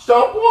it.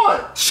 Stop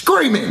what?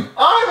 Screaming.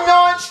 I'm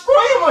not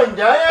screaming,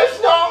 Daddy.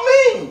 That's not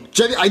me.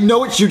 Jeffy, I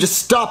know it's you. Just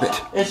stop it.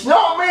 It's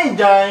not me,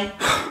 Daddy.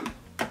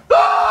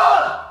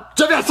 Ah!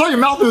 Jeffy, I saw your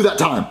mouth move that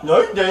time.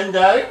 No, you didn't,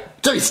 Daddy.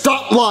 Jeffy,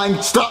 stop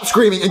lying. Stop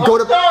screaming and go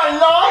to... I'm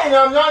not lying.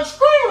 I'm not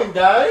screaming,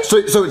 Daddy. So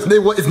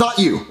it's not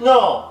you.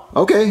 No.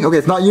 Okay,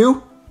 it's not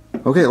you.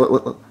 Okay,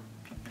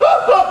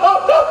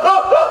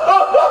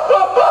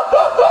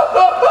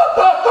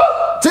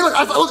 See, look,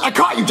 I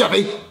caught you,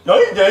 Jeffy. No,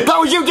 you didn't. That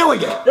was you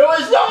doing it. It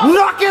was not.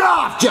 Knock it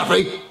off,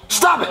 Jeffy.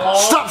 Stop it.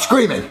 Stop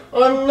screaming.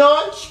 I'm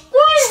not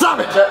screaming. Stop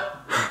it.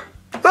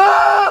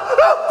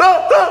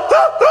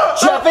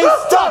 Jeffy,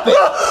 stop it.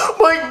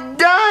 But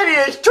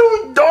Daddy, it's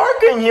too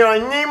dark in here. I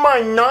need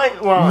my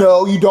nightlight.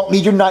 No, you don't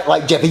need your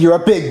nightlight, Jeffy. You're a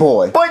big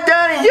boy. But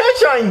Daddy,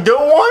 yes I do.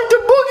 What if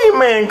the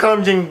boogeyman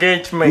comes and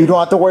gets me? You don't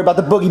have to worry about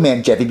the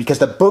boogeyman, Jeffy, because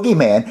the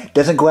boogeyman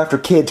doesn't go after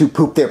kids who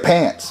poop their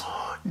pants.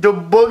 The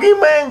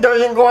boogeyman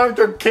doesn't go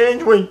after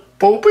kids with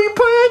poopy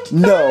pants?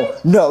 No.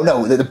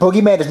 The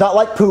boogeyman does not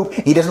like poop.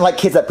 He doesn't like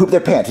kids that poop their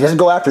pants. He doesn't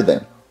go after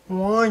them.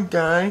 Why,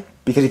 Daddy?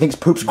 Because he thinks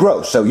poop's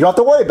gross, so you don't have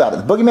to worry about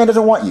it. The boogeyman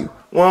doesn't want you.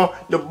 Well,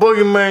 the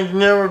boogeyman's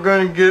never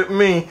gonna get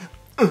me.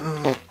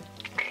 Oh,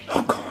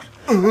 God.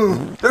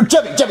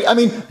 Jeffy, I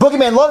mean,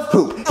 boogeyman loves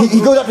poop.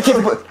 He goes after kids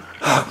who poop.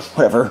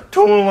 Whatever.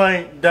 Too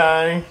late,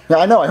 Daddy. Yeah,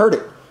 I know, I heard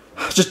it.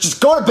 Just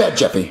go to bed,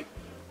 Jeffy.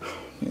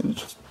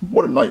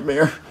 What a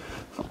nightmare.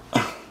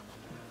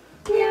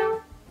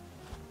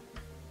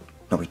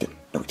 No, we didn't.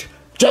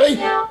 Jeffy!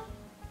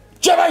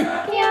 Jeffy!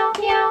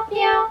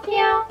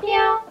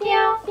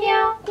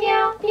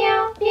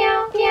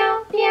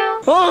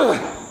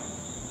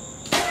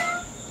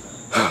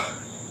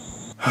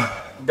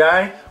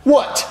 Daddy?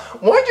 What?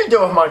 What'd you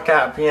do with my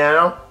cat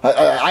piano?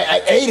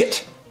 I ate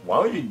it. Why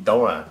would you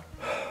do that?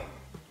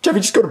 Jeffy,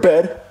 just go to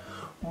bed.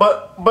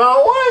 But I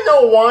want to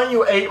know why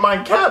you ate my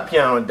cat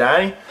piano,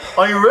 Daddy.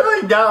 Are you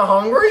really that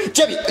hungry?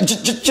 Jeffy,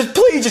 just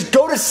please, just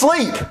go to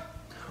sleep.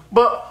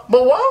 But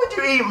why would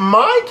you eat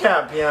my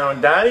cat piano,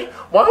 Daddy?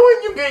 Why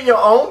wouldn't you get your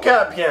own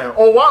cat piano?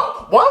 Or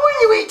why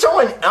wouldn't you eat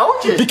someone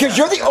else's? Because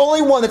you're the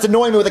only one that's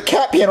annoying me with a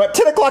cat piano at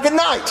 10 o'clock at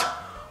night.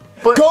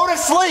 But, go to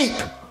sleep.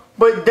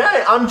 But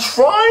Daddy, I'm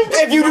trying to...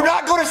 If you do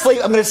not go to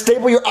sleep, I'm going to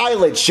staple your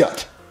eyelids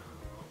shut.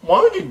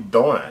 Why would you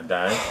do that,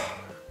 Daddy?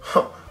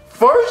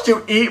 First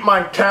you eat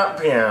my cat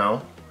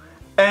piano,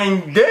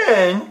 and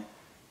then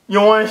you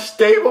want to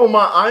staple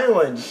my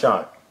eyelids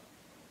shut.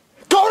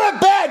 Go to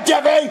bed,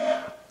 Jeffy!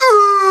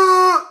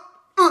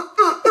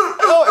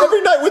 Oh,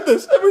 every night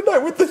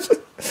with this.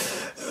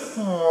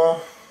 Aww.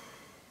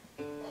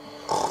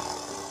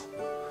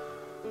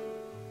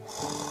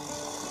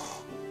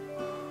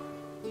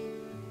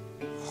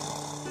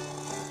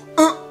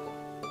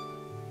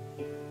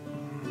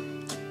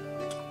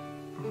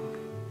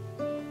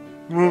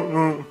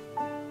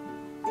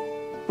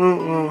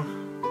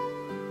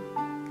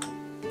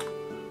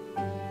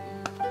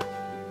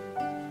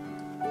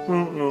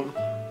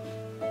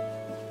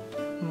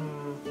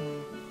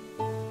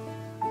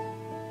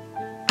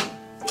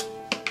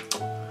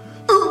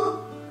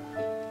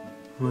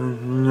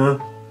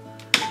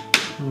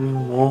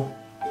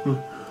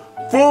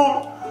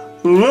 Fruit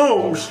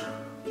Loops.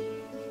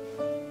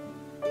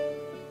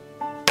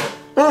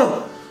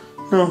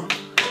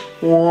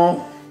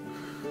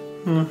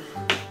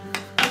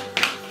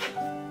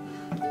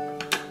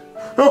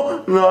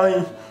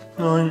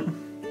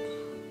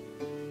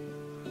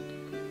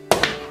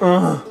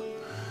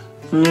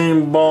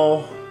 Name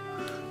ball.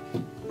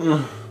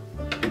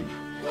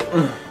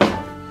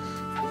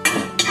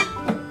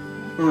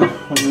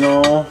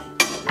 No.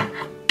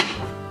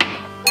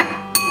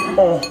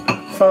 Oh,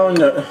 found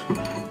it.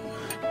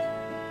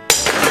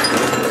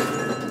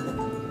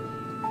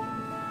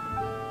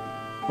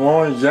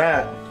 What is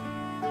that?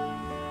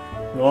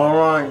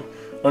 Alright,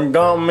 I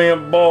got me a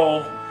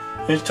ball.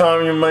 It's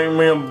time you make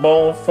me a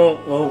bowl of Fruit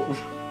Loops.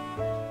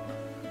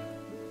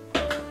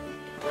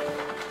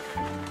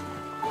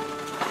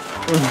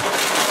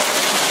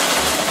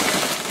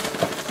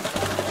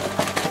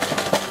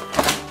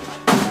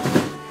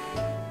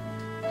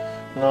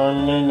 I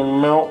need the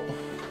milk.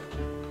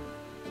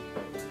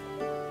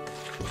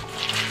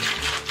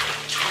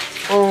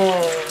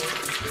 Oh,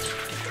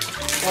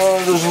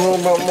 just a little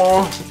bit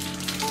more.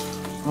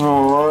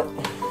 Alright.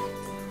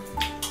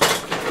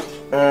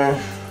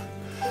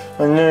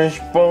 And then a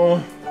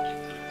spoon.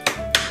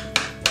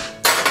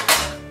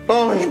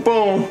 Oh, a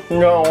spoon.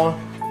 Got one.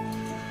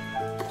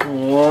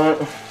 Alright.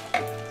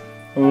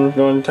 I'm just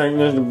gonna take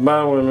this to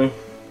bed with me.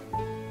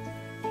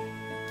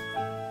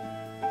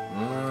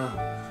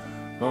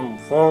 I'm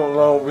full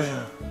of it.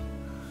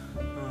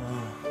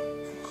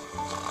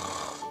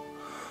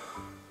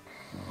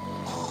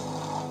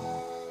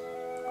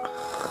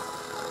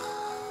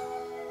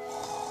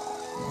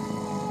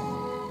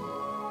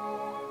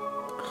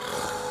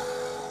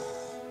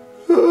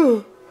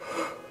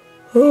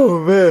 Oh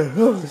man,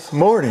 this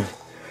morning.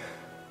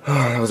 Oh,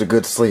 that was a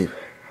good sleep.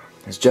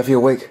 Is Jeffy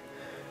awake?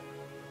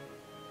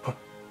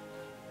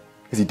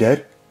 Is he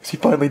dead? Is he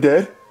finally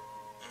dead?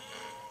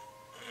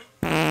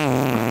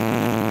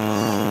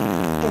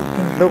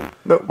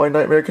 Nope, my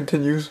nightmare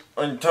continues.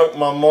 I took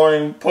my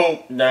morning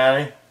poop,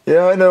 Daddy.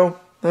 Yeah, I know.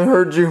 I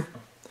heard you.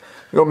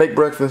 Go make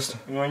breakfast.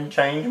 You want to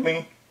change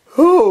me?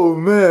 Oh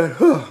man,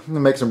 I'm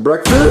gonna make some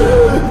breakfast.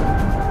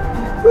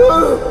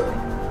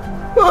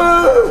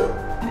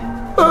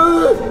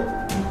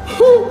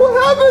 What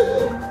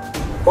happened?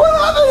 What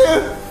happened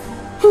here?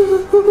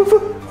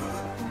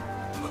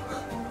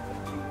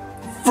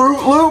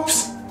 Fruit Loops?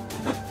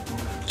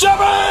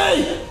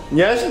 Jeffy!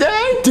 Yes,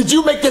 Dad? Did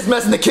you make this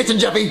mess in the kitchen,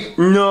 Jeffy?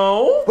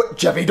 No. What,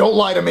 Jeffy, don't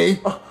lie to me.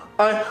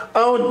 I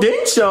don't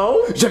think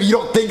so. Jeffy, you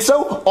don't think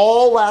so?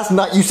 All last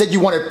night you said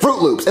you wanted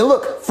Fruit Loops. And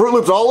look, Fruit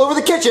Loops all over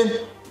the kitchen.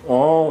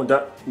 Oh,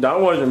 that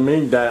wasn't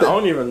me, Dad. I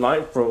don't even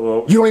like Fruit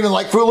Loops. You don't even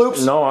like Fruit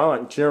Loops? No, I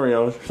like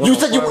Cheerios. You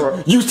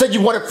said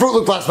you wanted Fruit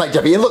Loops last night,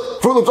 Jeffy. And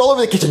look, Fruit Loops all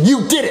over the kitchen.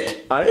 You did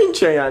it. I didn't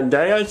say that,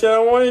 Dad. I said I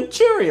wanted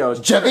Cheerios.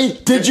 Jeffy,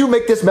 did you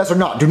make this mess or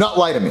not? Do not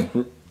lie to me.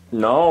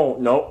 No,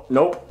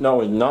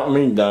 it's not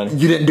me, Daddy.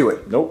 You didn't do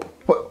it. Nope.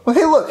 Well,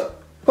 hey, look.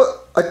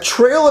 What, a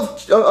trail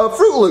of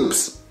Fruit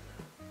Loops.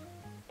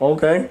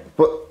 Okay.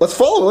 Well, let's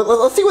follow.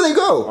 Let's see where they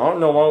go. I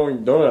don't know why we're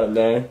doing that,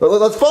 Daddy.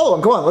 Let's follow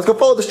them. Come on, let's go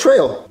follow this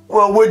trail.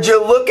 Well, would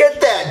you look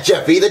at that,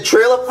 Jeffy? The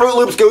trail of Fruit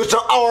Loops goes to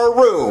our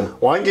room.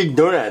 Why'd you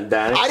do that,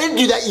 Daddy? I didn't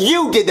do that.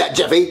 You did that,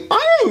 Jeffy.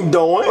 I didn't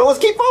do it. Well, let's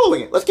keep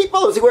following it. Let's keep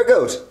following it. See where it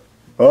goes.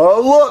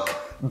 Oh, look.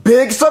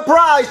 Big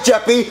surprise,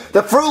 Jeffy.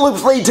 The Fruit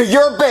Loops lead to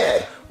your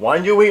bed.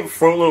 Why'd you eat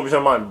Fruit Loops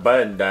in my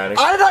bed, Daddy?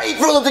 I did not eat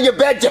Fruit Loops in your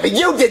bed, Jeffy.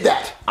 You did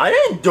that. I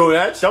didn't do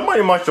that.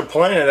 Somebody must have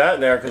planted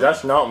that there, because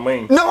that's not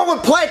me. No one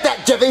would plant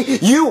that, Jeffy.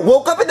 You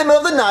woke up in the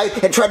middle of the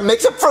night and tried to make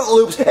some Fruit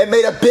Loops and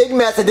made a big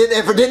mess and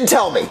didn't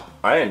tell me.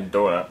 I didn't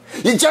do that.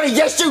 Jeffy,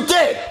 yes, you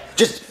did.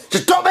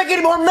 Just don't make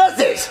any more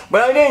messes.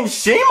 But I didn't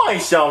see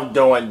myself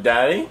doing,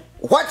 Daddy.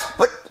 What?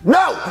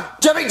 No,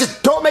 Jeffy,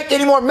 just don't make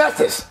any more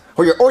messes.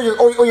 Or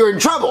you're in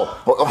trouble.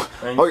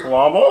 In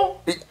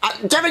trouble?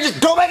 Jeffy,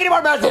 just don't make any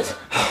more messes.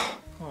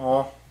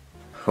 Aw.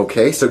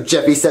 Okay, so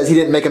Jeffy says he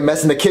didn't make a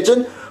mess in the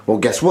kitchen. Well,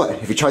 guess what?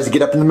 If he tries to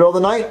get up in the middle of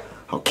the night,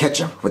 I'll catch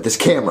him with this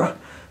camera.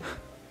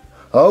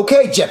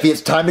 Okay, Jeffy,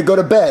 it's time to go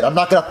to bed. I'm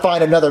not gonna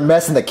find another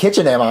mess in the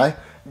kitchen, am I?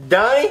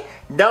 Daddy,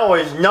 that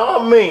was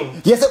not me.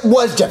 Yes, it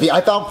was, Jeffy.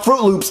 I found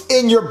Fruit Loops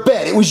in your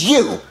bed. It was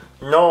you.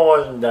 No, it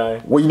wasn't,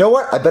 Daddy. Well, you know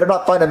what? I better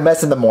not find a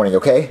mess in the morning,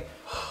 okay?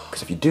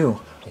 Because if you do,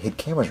 I hid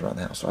cameras around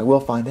the house, so I will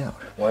find out.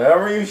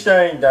 Whatever you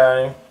say,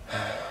 Daddy.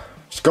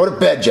 Just go to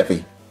bed,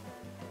 Jeffy.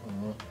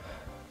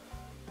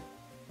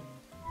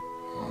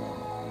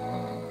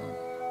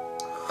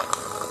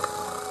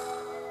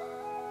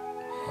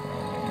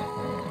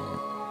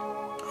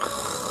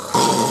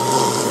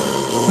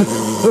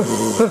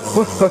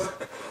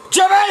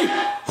 Jeffy!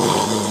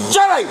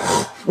 Jeffy!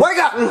 Wake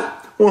up!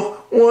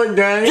 What,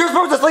 Daddy? You're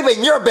supposed to sleep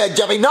in your bed,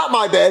 Jeffy, not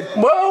my bed.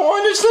 Well, I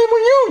wanted to sleep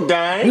with you,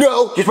 Daddy.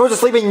 No, you're supposed to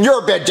sleep in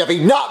your bed, Jeffy,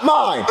 not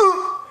mine.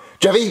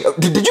 Jeffy,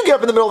 did you get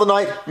up in the middle of the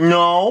night?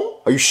 No.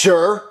 Are you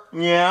sure?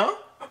 Yeah.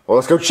 Well,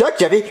 let's go check,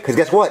 Jeffy, because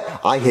guess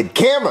what? I hid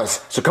cameras.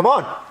 So come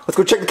on, let's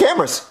go check the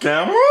cameras.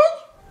 Cameras?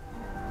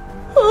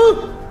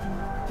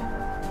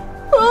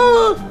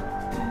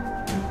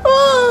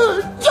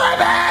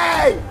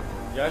 Jeffy!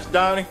 Yes,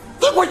 Daddy?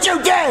 Look what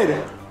you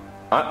did!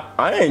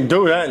 I didn't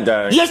do that,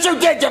 Daddy. Yes, you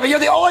did, Jeffy. You're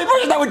the only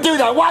person that would do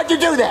that. Why'd you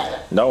do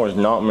that? That was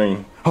not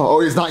me.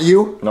 Oh, it's not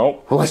you?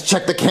 Nope. Well, let's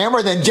check the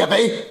camera then,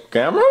 Jeffy.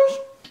 Cameras?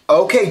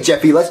 Okay,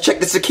 Jeffy, let's check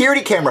the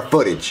security camera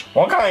footage.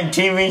 What kind of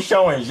TV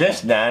show is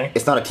this, Daddy?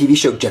 It's not a TV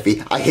show,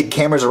 Jeffy. I hid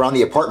cameras around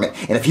the apartment,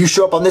 and if you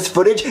show up on this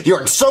footage,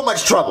 you're in so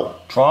much trouble.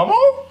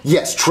 Trouble?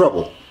 Yes,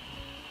 trouble.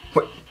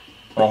 What?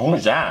 Well,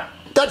 who's that?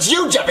 That's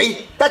you,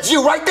 Jeffy. That's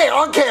you right there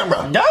on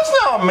camera. That's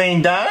not me,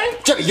 Daddy.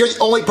 Jeffy, you're the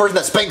only person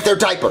that spanked their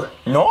diaper.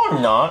 No,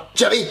 I'm not.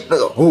 Jeffy,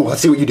 ooh,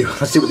 let's see what you do.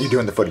 Let's see what you do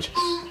in the footage.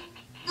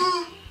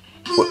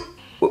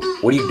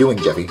 What are you doing,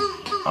 Jeffy?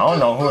 I don't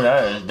know who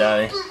that is,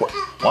 Daddy.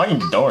 Why you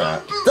do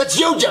that? That's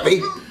you, Jeffy.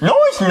 No,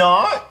 it's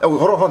not. Oh,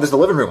 hold on. This is the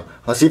living room.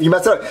 Let's see if you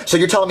messed it up. So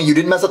you're telling me you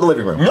didn't mess up the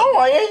living room? No,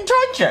 I didn't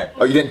touch it.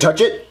 Oh, you didn't touch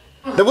it?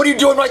 Then what are you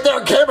doing right there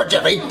on camera,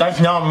 Jeffy?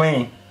 That's not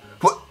me.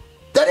 What?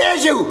 That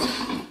is you.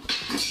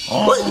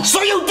 Wait,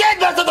 so you did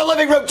mess up the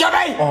living room,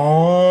 Jeffy!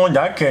 Oh,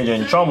 that kid's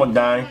in trouble,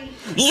 Daddy.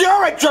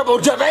 You're in trouble,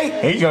 Jeffy!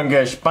 He's gonna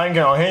get a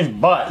spanking on his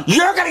butt.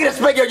 You're gonna get a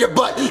spanking on your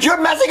butt!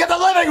 You're messing up the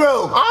living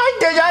room!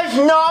 That's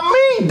not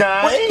me,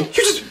 Daddy. Wait,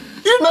 you just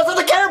messed up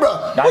the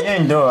camera! I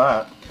didn't do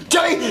that.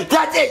 Jeffy,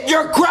 that's it!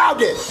 You're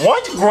grounded!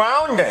 What's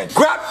grounded?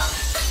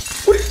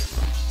 Wait.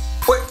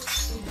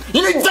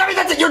 You know, Jeffy,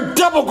 that's it! You're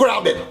double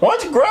grounded!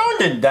 What's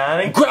grounded,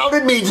 Daddy?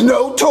 Grounded means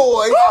no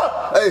toys,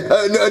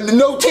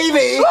 no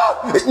TV,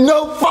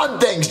 no fun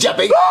things,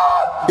 Jeffy!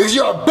 Because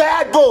you're a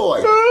bad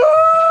boy!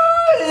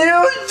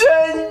 You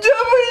said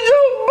Jeffy's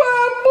a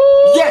bad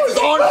boy! Yes, it's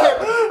on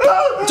camera!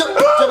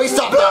 Jeffy,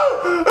 stop that!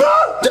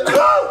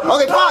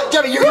 Okay, fine,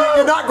 Jeffy,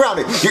 you're not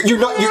grounded. You're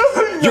not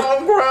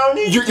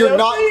grounded.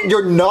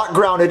 You're not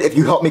grounded if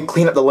you help me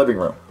clean up the living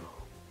room.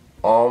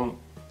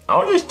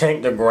 I'll just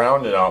take the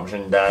grounded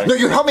option, Daddy. No,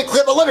 you help me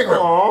clean up the living room.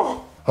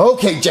 Aww.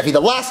 Okay, Jeffy, the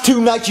last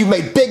 2 nights you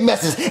made big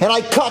messes, and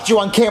I caught you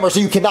on camera, so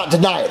you cannot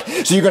deny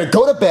it. So you're gonna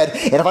go to bed,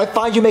 and if I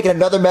find you making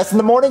another mess in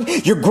the morning,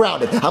 you're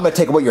grounded. I'm gonna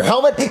take away your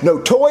helmet, no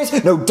toys,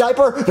 no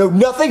diaper, no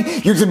nothing.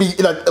 You're gonna be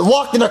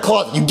locked in a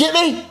closet. You get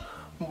me?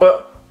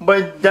 But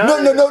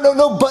Daddy...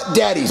 No, but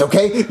daddies,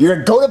 okay? You're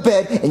gonna go to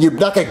bed, and you're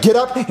not gonna get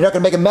up, you're not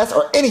gonna make a mess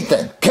or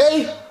anything,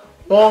 okay?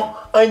 Well,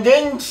 I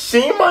didn't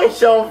see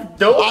myself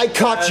do it. I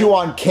caught you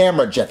on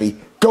camera, Jeffy.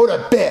 Go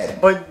to bed.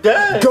 But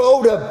Daddy...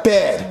 Go to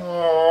bed.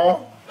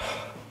 Aww.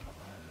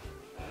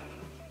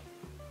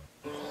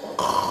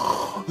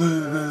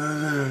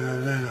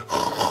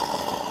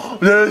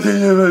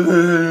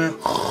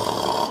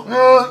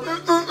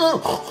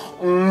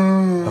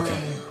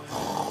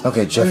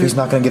 Okay, Jeffy's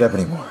not gonna get up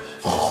anymore.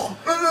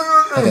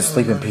 I can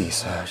sleep in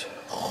peace.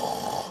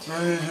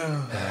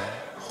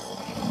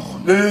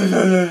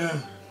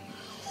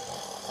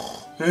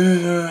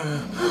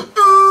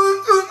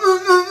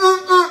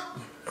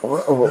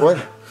 What?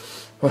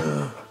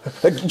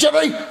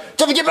 Jeffy,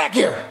 get back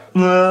here!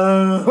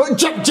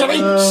 Jeffy,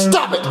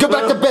 stop it! Go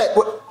back to bed.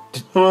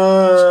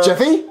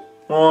 Jeffy?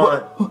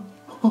 What?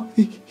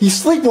 He's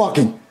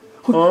sleepwalking.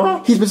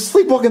 He's been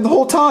sleepwalking the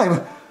whole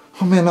time.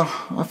 Oh man,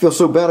 I feel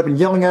so bad. I've been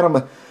yelling at him.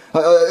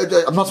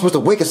 I'm not supposed to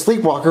wake a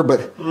sleepwalker,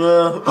 but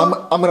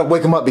I'm gonna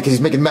wake him up because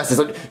he's making messes.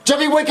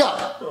 Jeffy, wake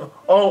up!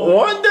 Oh,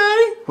 what,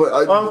 Daddy?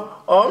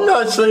 I'm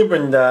not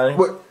sleeping, Daddy.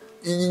 What?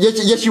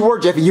 Yes, you were,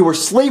 Jeffy. You were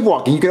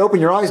sleepwalking. You can open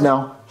your eyes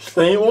now.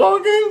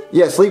 Sleepwalking?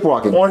 Yeah,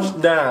 sleepwalking. What's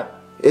that?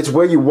 It's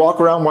where you walk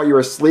around while you're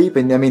asleep,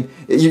 and I mean,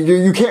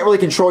 you can't really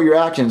control your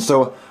actions.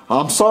 So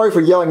I'm sorry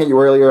for yelling at you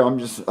earlier.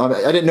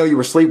 I didn't know you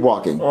were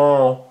sleepwalking.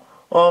 Oh,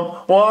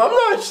 well, I'm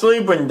not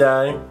sleeping,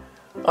 Daddy.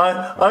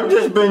 I've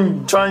just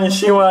been trying to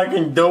see what I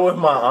can do with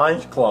my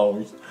eyes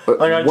closed.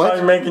 Like I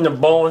tried making a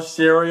bowl of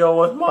cereal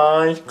with my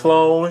eyes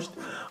closed.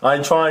 I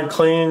tried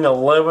cleaning the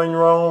living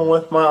room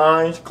with my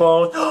eyes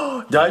closed.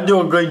 Did I do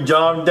a good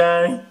job,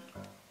 Daddy?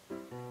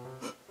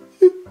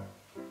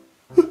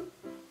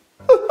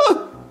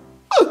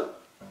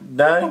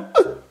 Daddy?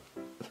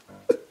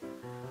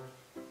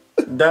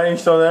 Daddy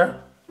still there?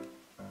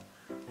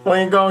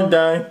 Where you go,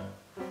 Daddy?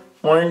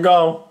 Where you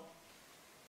go?